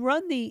 to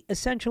run the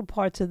essential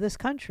parts of this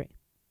country.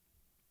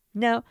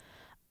 Now,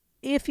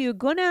 if you're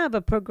going to have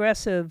a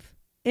progressive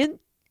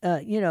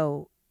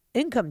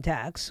income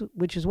tax,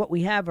 which is what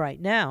we have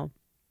right now,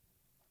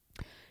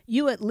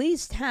 you at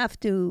least have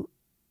to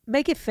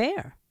make it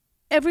fair.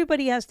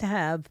 Everybody has to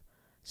have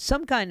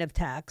some kind of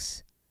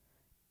tax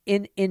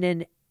in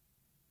a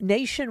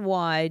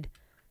nationwide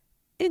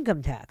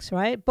income tax,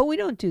 right? But we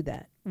don't do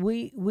that.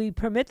 We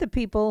permit the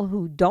people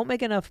who don't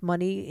make enough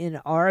money, in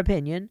our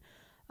opinion,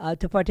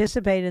 to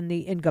participate in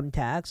the income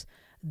tax.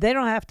 They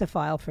don't have to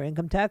file for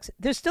income tax.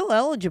 They're still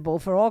eligible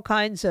for all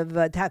kinds of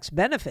tax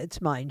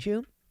benefits, mind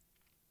you.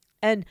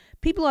 And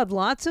people have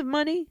lots of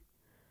money.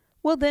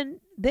 Well, then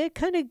they're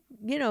kind of,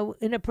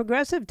 in a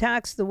progressive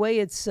tax, the way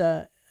it's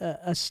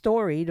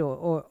storied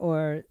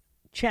or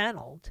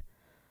channeled,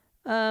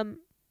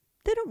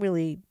 they don't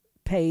really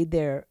pay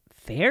their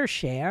fair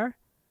share.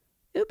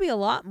 It would be a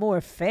lot more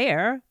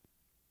fair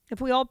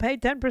if we all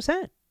paid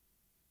 10%.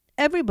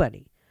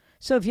 Everybody.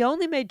 So if you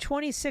only made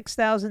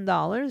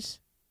 $26,000,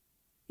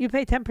 you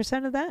pay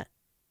 10% of that.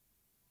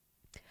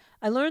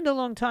 I learned a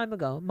long time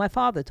ago. My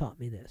father taught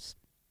me this.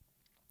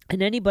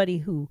 And anybody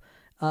who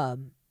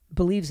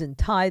believes in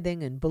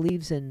tithing and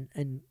believes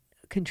in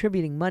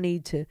contributing money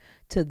to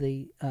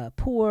the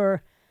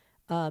poor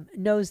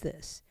knows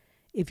this.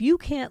 If you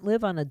can't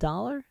live on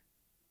 $1,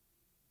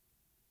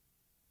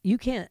 you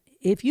can't.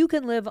 If you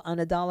can live on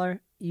 $1,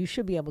 you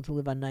should be able to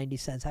live on 90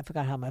 cents. I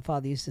forgot how my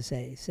father used to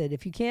say. He said,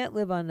 if you can't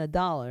live on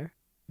 $1,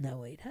 no,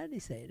 wait, how did he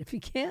say it? If you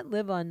can't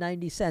live on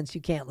 90 cents,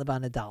 you can't live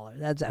on $1.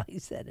 That's how he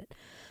said it.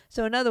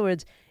 So in other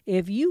words,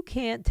 if you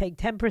can't take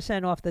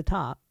 10% off the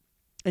top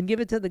and give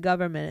it to the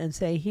government and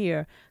say,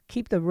 here,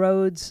 keep the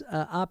roads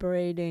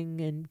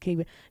operating and keep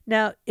it.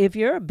 Now, if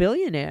you're a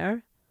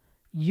billionaire,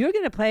 you're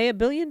going to pay $1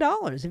 billion.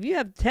 If you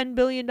have $10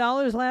 billion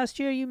last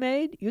year you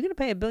made, you're going to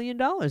pay $1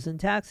 billion in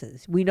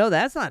taxes. We know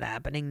that's not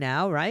happening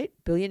now, right?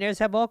 Billionaires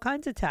have all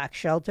kinds of tax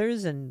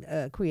shelters and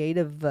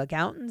creative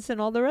accountants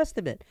and all the rest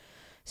of it.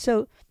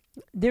 So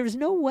there's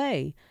no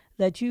way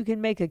that you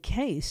can make a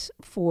case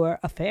for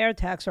a fair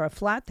tax or a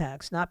flat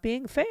tax not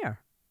being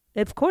fair.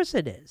 Of course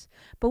it is.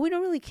 But we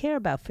don't really care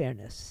about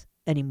fairness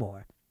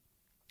anymore.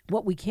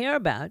 What we care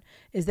about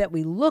is that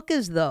we look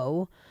as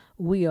though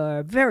we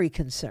are very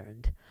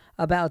concerned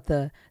about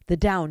the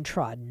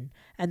downtrodden,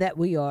 and that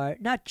we are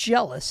not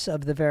jealous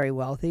of the very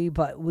wealthy,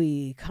 but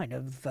we kind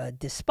of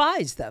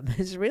despise them,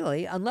 is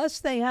really, unless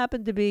they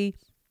happen to be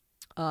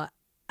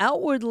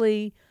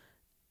outwardly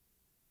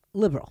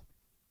liberal.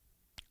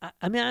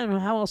 I mean, I don't know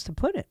how else to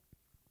put it.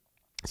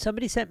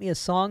 Somebody sent me a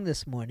song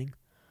this morning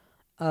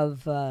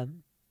of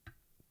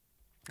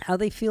how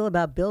they feel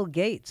about Bill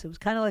Gates. It was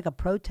kind of like a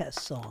protest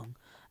song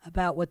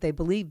about what they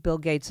believe Bill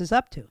Gates is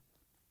up to.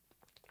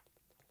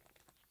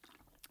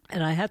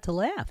 And I had to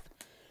laugh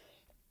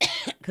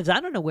because I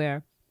don't know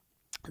where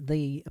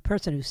the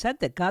person who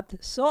said that got the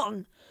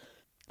song.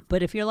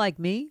 But if you're like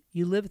me,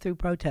 you lived through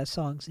protest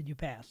songs in your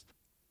past.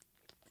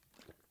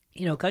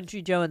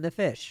 Country Joe and the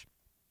Fish.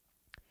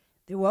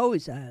 There were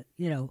always,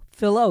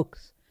 Phil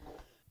Oakes,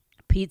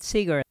 Pete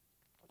Seeger.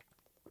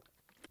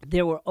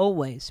 There were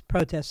always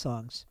protest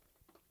songs.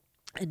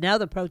 And now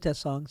the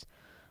protest songs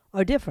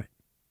are different.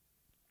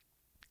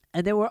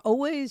 And there were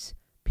always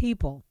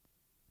people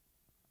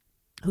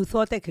who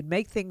thought they could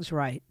make things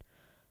right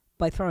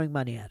by throwing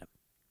money at them.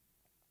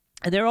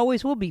 And there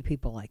always will be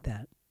people like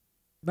that.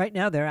 Right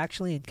now, they're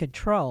actually in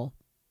control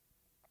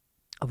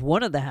of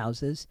one of the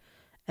houses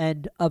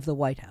and of the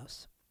White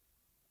House.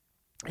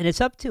 And it's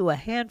up to a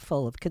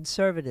handful of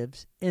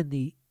conservatives in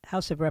the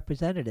House of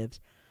Representatives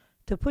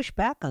to push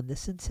back on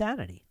this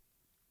insanity.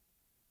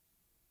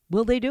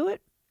 Will they do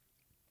it?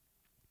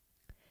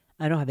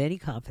 I don't have any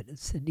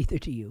confidence, and neither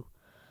do you.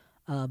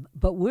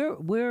 But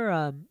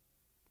we're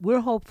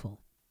hopeful.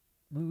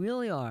 We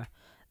really are,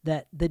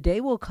 that the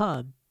day will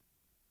come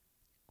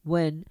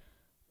when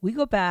we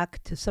go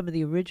back to some of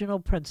the original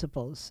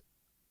principles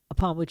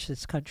upon which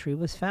this country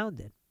was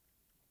founded.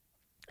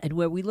 And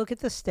where we look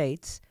at the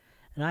states,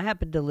 and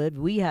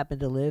we happen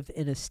to live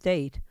in a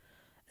state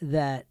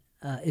that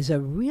is a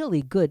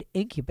really good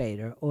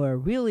incubator or a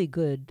really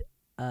good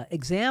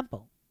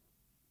example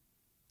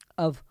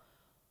of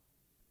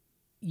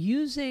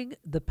using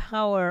the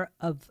power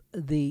of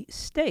the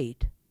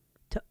state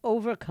to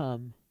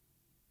overcome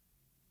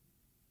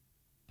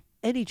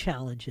any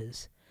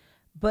challenges.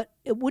 But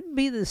it wouldn't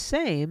be the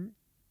same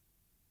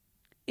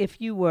if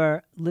you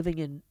were living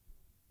in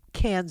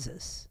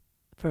Kansas,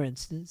 for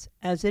instance,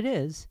 as it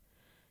is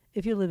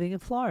if you're living in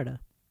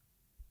Florida.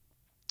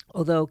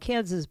 Although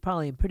Kansas is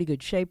probably in pretty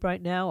good shape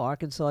right now,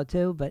 Arkansas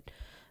too, but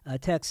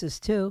Texas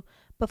too.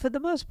 But for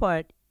the most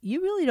part,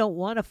 you really don't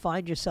want to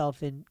find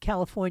yourself in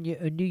California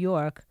or New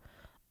York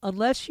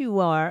unless you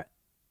are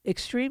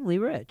extremely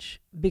rich,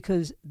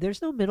 because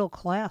there's no middle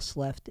class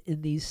left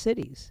in these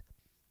cities.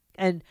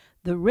 And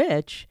the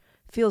rich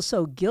feel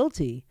so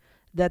guilty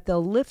that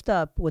they'll lift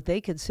up what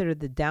they consider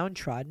the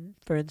downtrodden,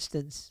 for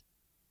instance,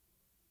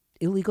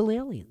 illegal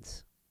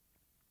aliens.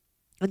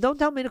 And don't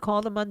tell me to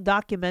call them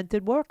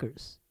undocumented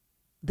workers.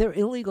 They're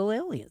illegal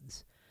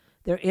aliens.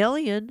 They're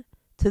alien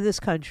to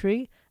this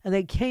country, and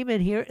they came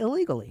in here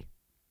illegally.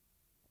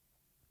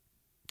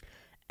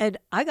 And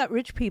I got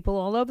rich people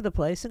all over the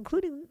place,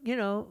 including,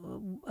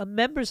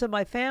 members of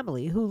my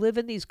family who live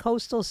in these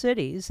coastal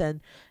cities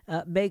and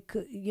make,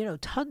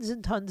 tons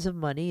and tons of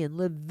money and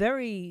live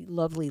very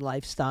lovely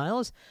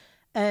lifestyles.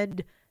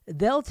 And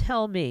they'll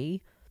tell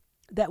me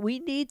that we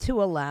need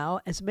to allow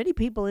as many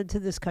people into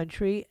this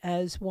country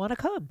as want to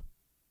come.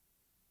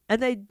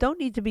 And they don't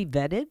need to be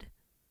vetted.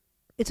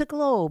 It's a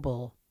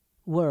global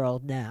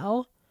world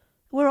now.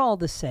 We're all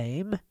the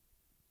same.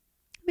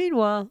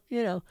 Meanwhile,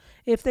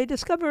 if they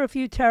discover a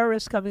few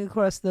terrorists coming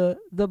across the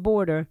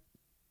border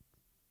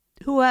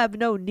who have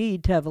no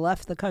need to have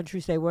left the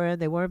countries they were in,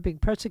 they weren't being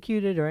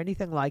persecuted or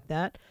anything like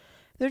that,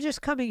 they're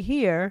just coming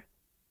here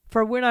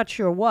for we're not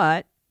sure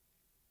what.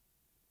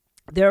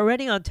 They're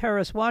already on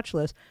terrorist watch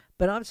list,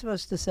 but I'm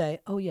supposed to say,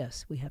 oh,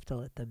 yes, we have to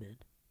let them in.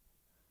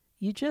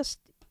 You just,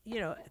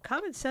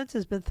 common sense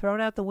has been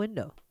thrown out the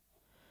window.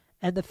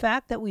 And the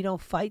fact that we don't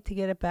fight to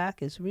get it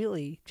back is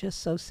really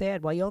just so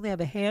sad. While you only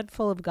have a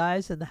handful of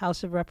guys in the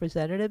House of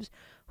Representatives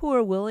who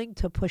are willing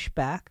to push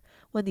back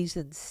when these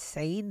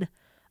insane,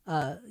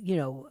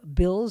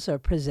 bills are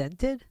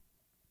presented.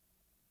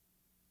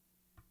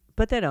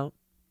 But they don't.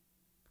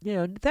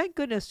 Thank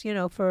goodness,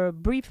 for a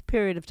brief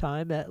period of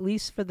time, at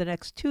least for the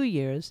next 2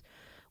 years,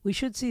 we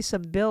should see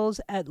some bills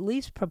at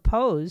least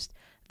proposed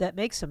that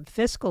make some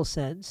fiscal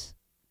sense.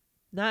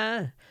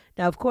 Now,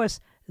 of course,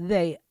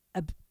 they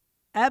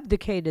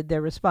abdicated their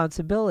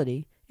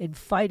responsibility in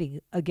fighting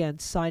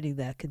against signing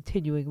that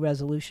continuing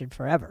resolution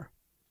forever.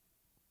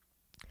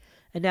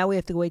 And now we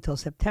have to wait till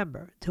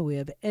September until we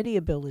have any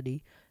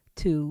ability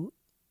to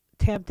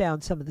tamp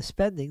down some of the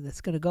spending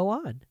that's going to go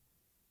on.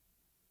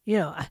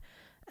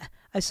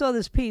 I saw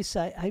this piece.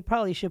 I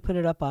probably should put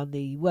it up on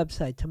the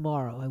website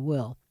tomorrow. I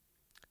will.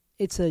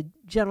 It's a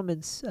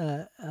gentleman's,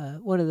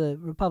 one of the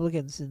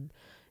Republicans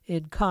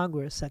in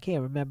Congress, I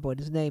can't remember what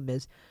his name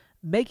is,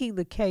 making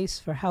the case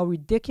for how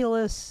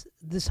ridiculous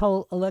this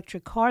whole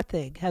electric car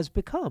thing has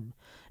become.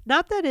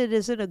 Not that it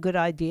isn't a good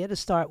idea to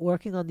start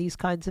working on these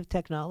kinds of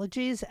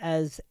technologies,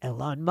 as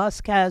Elon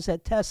Musk has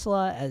at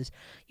Tesla, as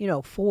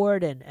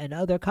Ford and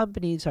other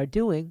companies are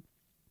doing.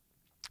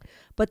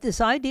 But this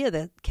idea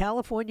that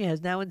California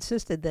has now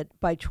insisted that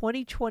by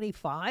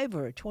 2025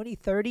 or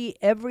 2030,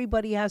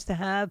 everybody has to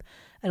have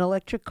an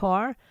electric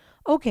car.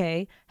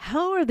 Okay,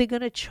 how are they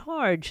going to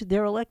charge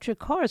their electric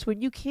cars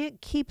when you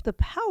can't keep the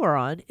power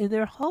on in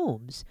their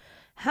homes?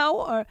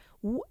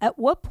 At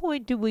what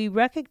point do we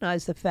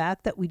recognize the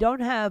fact that we don't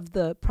have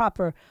the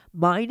proper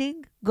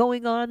mining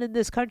going on in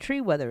this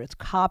country, whether it's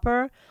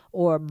copper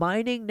or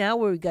mining now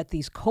where we've got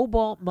these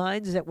cobalt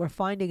mines that we're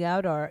finding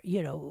out are,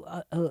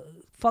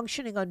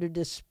 functioning under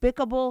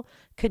despicable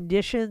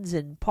conditions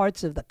in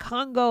parts of the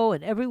Congo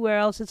and everywhere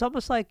else. It's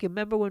almost like, you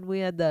remember when we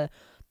had the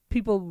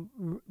people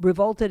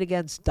revolted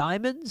against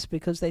diamonds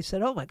because they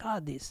said, oh my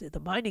God,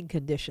 the mining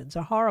conditions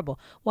are horrible.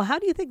 Well, how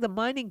do you think the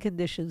mining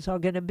conditions are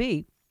going to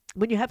be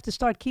when you have to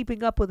start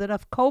keeping up with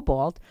enough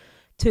cobalt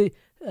to,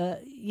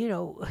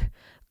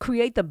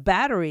 create the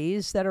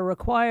batteries that are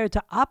required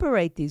to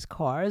operate these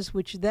cars,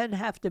 which then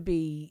have to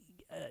be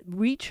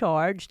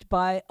recharged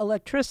by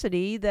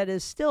electricity that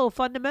is still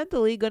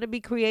fundamentally going to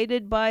be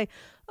created by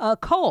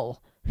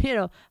coal,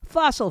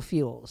 fossil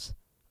fuels,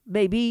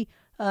 maybe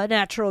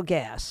natural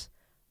gas.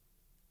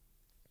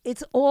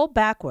 It's all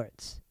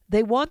backwards.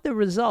 They want the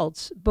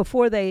results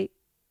before they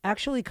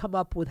actually come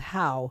up with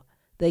how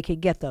they can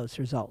get those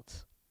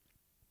results.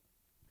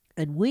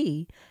 And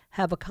we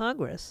have a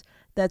Congress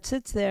that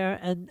sits there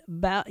and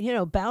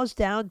bows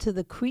down to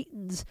the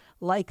cretins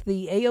like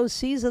the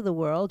AOCs of the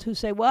world who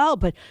say, well,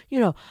 but,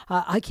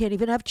 I can't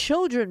even have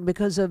children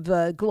because of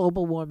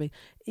global warming.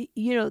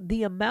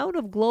 The amount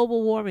of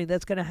global warming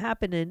that's going to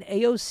happen in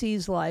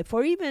AOC's life,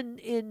 or even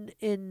in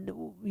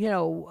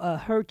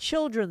her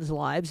children's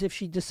lives, if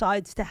she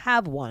decides to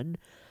have one,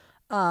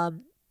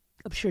 I'm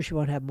sure she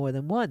won't have more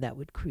than one. That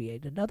would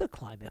create another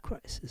climate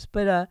crisis.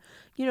 But,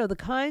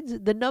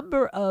 the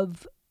number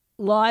of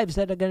lives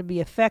that are going to be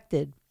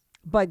affected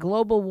by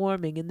global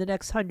warming in the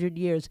next 100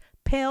 years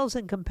pales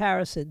in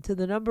comparison to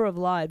the number of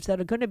lives that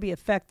are going to be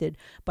affected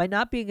by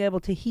not being able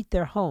to heat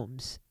their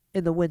homes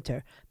in the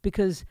winter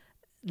because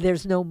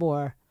there's no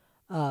more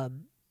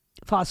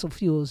fossil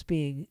fuels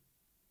being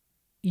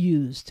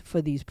used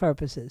for these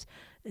purposes.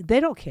 They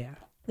don't care.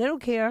 They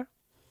don't care.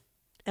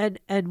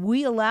 And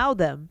we allow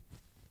them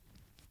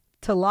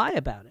to lie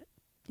about it.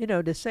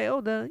 To say,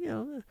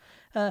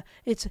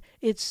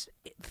 it's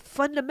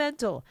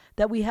fundamental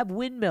that we have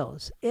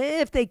windmills.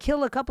 If they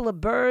kill a couple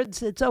of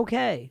birds, it's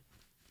okay.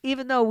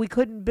 even though we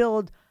couldn't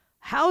build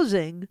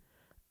housing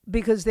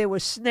because there were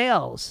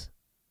snails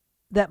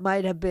that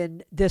might have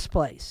been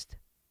displaced.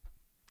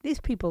 These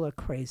people are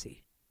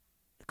crazy.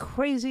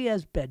 Crazy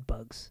as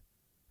bedbugs.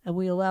 And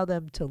we allow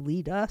them to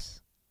lead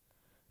us,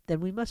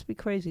 then we must be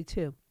crazy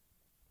too.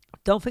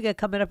 Don't forget,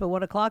 coming up at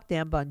 1 o'clock,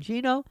 Dan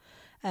Bongino.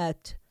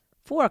 At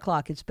 4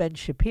 o'clock, it's Ben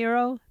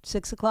Shapiro.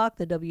 6 o'clock,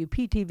 the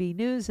WPTV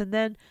News. And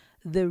then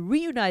the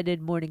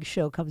Reunited Morning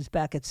Show comes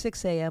back at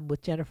 6 a.m.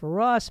 with Jennifer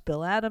Ross,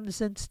 Bill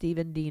Adams, and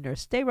Stephen Diener.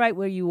 Stay right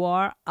where you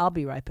are. I'll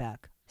be right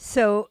back.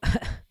 So,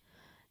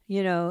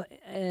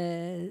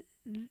 USA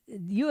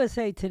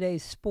Today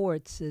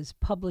Sports is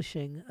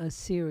publishing a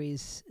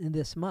series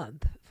this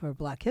month for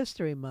Black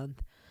History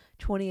Month,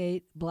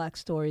 28 Black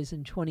Stories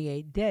in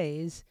 28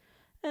 Days.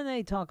 And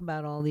they talk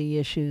about all the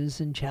issues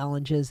and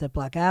challenges that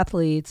black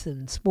athletes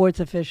and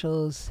sports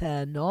officials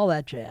had and all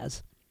that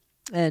jazz.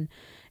 And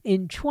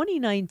in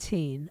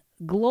 2019,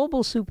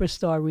 global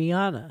superstar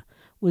Rihanna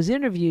was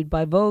interviewed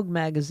by Vogue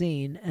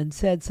magazine and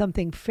said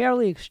something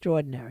fairly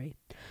extraordinary.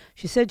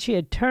 She said she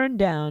had turned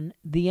down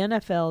the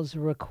NFL's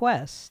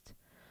request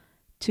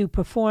to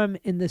perform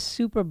in the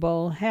Super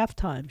Bowl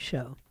halftime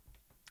show.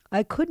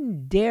 I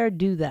couldn't dare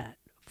do that.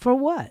 For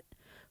what?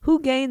 Who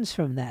gains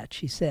from that,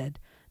 she said.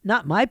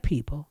 Not my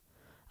people.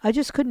 I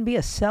just couldn't be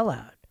a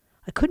sellout.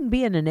 I couldn't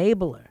be an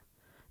enabler.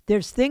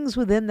 There's things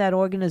within that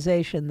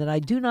organization that I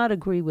do not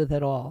agree with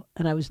at all,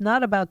 and I was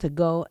not about to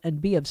go and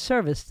be of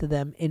service to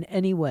them in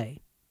any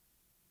way.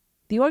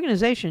 The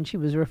organization she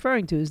was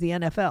referring to is the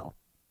NFL.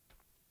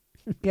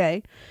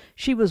 Okay?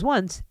 She was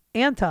once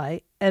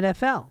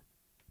anti-NFL.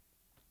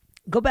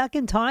 Go back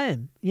in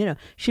time.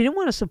 She didn't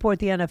want to support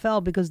the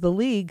NFL because the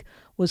league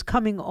was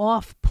coming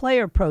off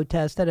player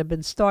protests that had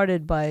been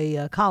started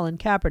by Colin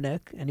Kaepernick.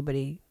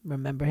 Anybody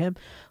remember him?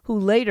 Who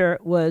later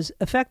was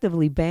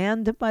effectively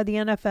banned by the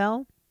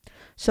NFL.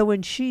 So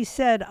when she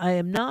said, I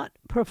am not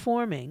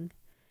performing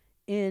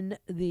in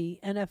the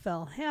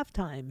NFL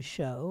halftime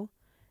show,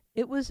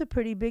 it was a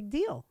pretty big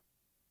deal.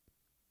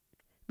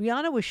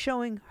 Rihanna was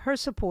showing her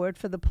support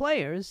for the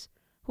players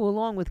who,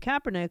 along with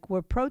Kaepernick,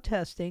 were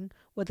protesting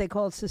what they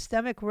called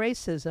systemic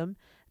racism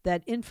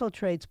that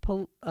infiltrates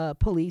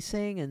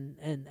policing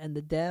and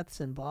the deaths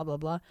and blah, blah,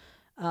 blah.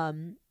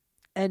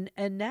 And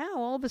now,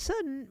 all of a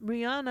sudden,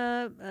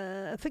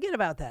 Rihanna, forget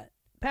about that.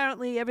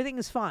 Apparently, everything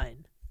is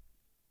fine.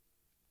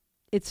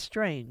 It's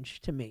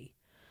strange to me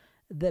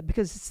that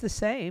because it's the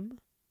same.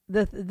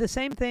 The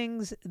same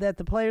things that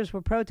the players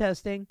were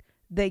protesting,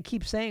 they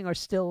keep saying are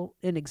still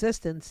in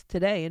existence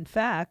today. In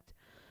fact,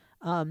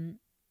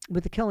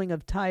 with the killing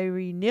of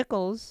Tyree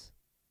Nichols,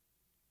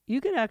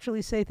 you could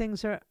actually say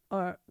things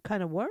are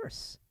kind of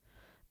worse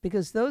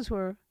because those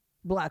were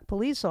black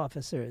police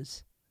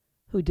officers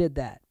who did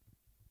that.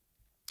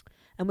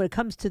 And when it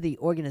comes to the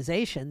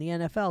organization, the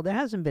NFL, there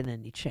hasn't been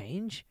any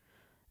change.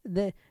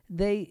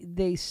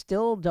 They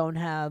still don't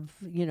have,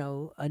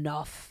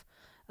 enough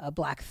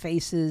black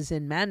faces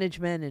in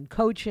management and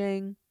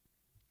coaching.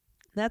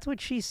 That's what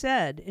she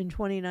said in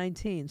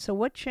 2019. So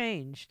what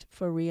changed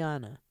for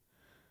Rihanna?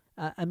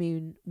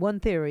 One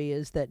theory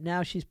is that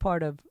now she's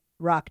part of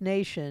Rock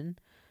Nation,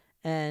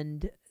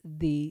 and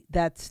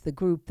that's the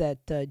group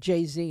that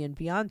Jay-Z and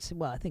Beyonce,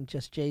 well, I think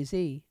just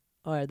Jay-Z,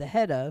 are the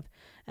head of,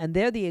 and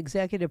they're the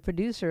executive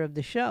producer of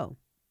the show.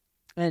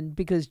 And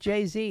because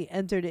Jay-Z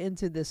entered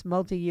into this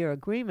multi-year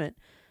agreement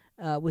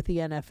with the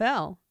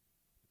NFL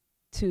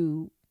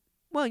to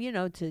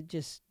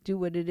just do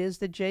what it is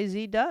that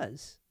Jay-Z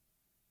does.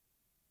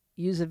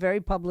 Use a very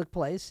public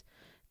place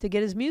to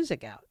get his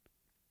music out.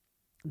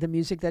 The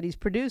music that he's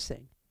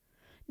producing.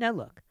 Now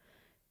look,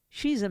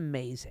 she's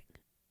amazing.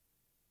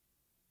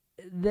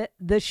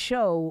 The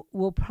show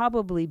will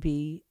probably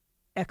be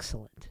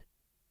excellent.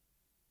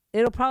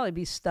 It'll probably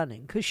be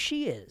stunning because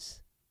she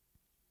is.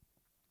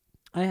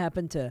 I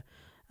happen to,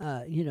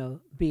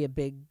 be a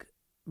big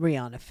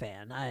Rihanna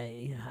fan.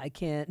 I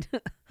can't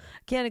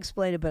can't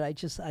explain it, but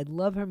I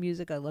love her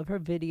music. I love her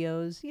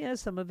videos. Yeah,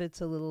 some of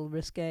it's a little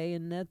risque,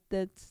 and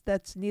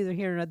that's neither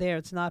here nor there.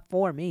 It's not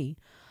for me.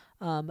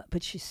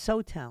 But she's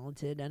so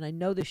talented, and I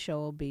know the show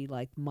will be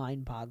like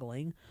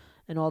mind-boggling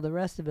and all the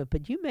rest of it.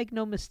 But you make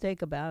no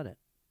mistake about it.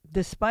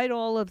 Despite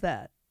all of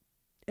that,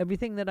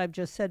 everything that I've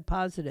just said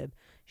positive,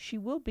 she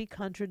will be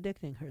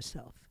contradicting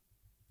herself.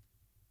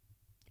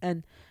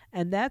 And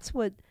that's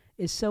what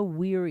is so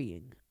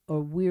wearying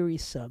or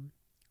wearisome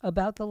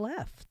about the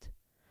left.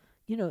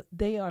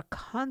 They are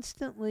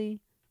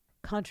constantly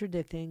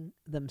contradicting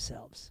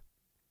themselves.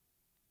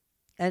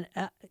 And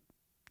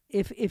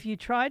if you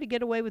try to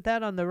get away with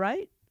that on the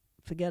right,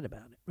 forget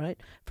about it, right?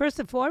 First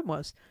and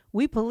foremost,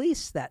 we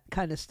police that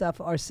kind of stuff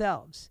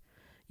ourselves.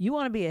 You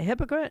want to be a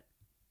hypocrite?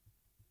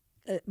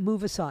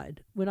 Move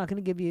aside. We're not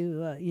going to give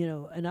you,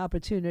 an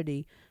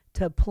opportunity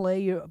to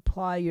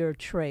apply your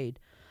trade.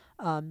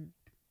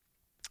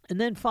 And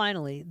then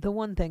finally, the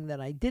one thing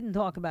that I didn't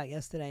talk about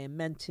yesterday and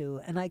meant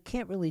to, and I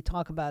can't really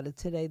talk about it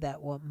today that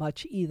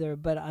much either,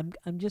 but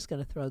I'm just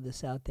going to throw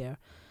this out there.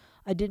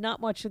 I did not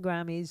watch the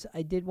Grammys.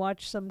 I did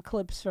watch some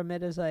clips from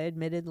it, as I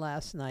admitted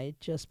last night,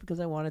 just because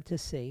I wanted to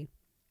see.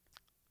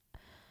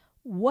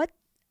 What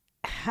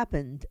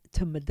happened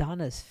to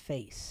Madonna's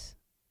face?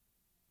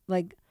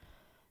 Like,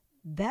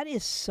 that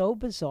is so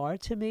bizarre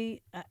to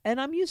me.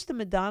 And I'm used to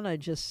Madonna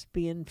just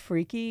being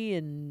freaky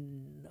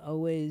and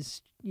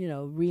always,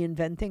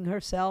 reinventing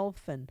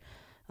herself and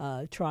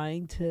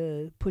trying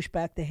to push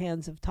back the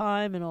hands of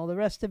time and all the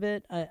rest of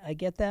it. I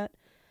get that.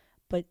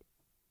 But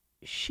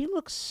she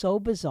looks so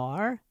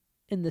bizarre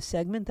in the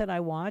segment that I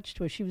watched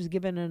where she was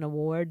given an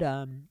award,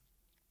 I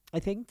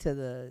think, to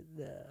the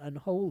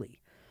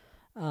Unholy,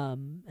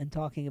 and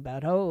talking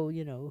about,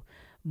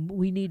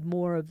 we need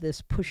more of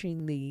this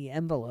pushing the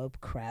envelope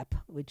crap,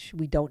 which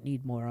we don't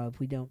need more of.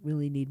 We don't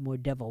really need more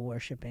devil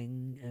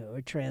worshipping or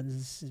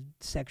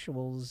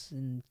transsexuals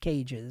in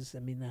cages.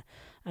 I mean,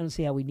 I don't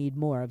see how we need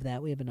more of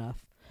that. We have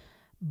enough.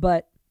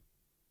 But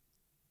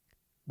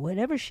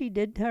whatever she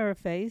did to her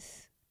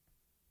face,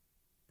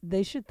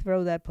 they should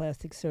throw that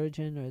plastic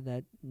surgeon or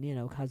that,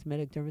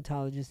 cosmetic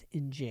dermatologist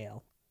in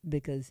jail,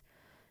 because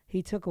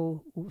he took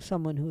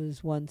someone who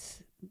was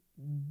once,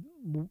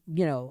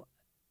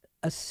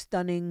 a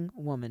stunning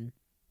woman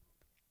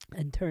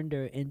and turned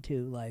her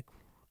into, like,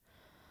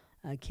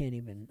 I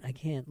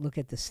can't look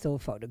at the still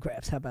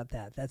photographs. How about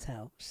that? That's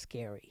how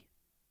scary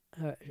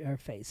her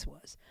face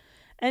was.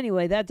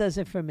 Anyway, that does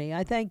it for me.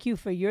 I thank you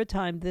for your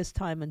time this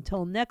time.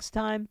 Until next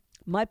time,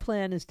 my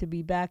plan is to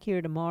be back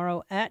here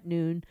tomorrow at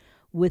noon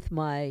with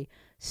my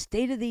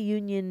State of the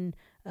Union,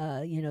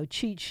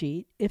 cheat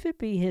sheet, if it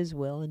be his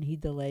will and he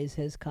delays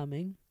his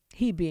coming,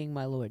 he being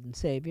my Lord and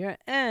Savior.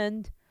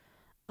 And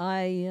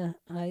I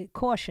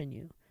caution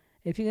you,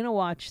 if you're going to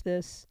watch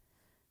this,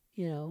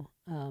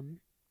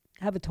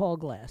 have a tall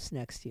glass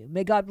next to you.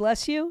 May God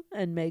bless you,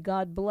 and may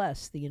God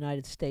bless the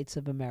United States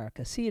of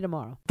America. See you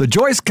tomorrow. The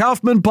Joyce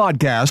Kaufman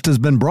Podcast has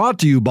been brought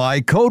to you by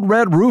Code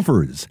Red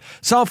Roofers,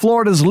 South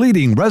Florida's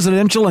leading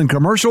residential and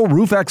commercial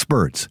roof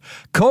experts.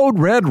 Code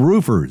Red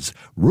Roofers,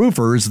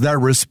 roofers that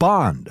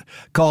respond.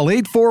 Call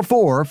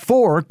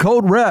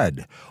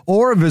 844-4-CODE-RED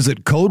or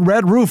visit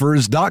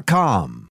CodeRedRoofers.com.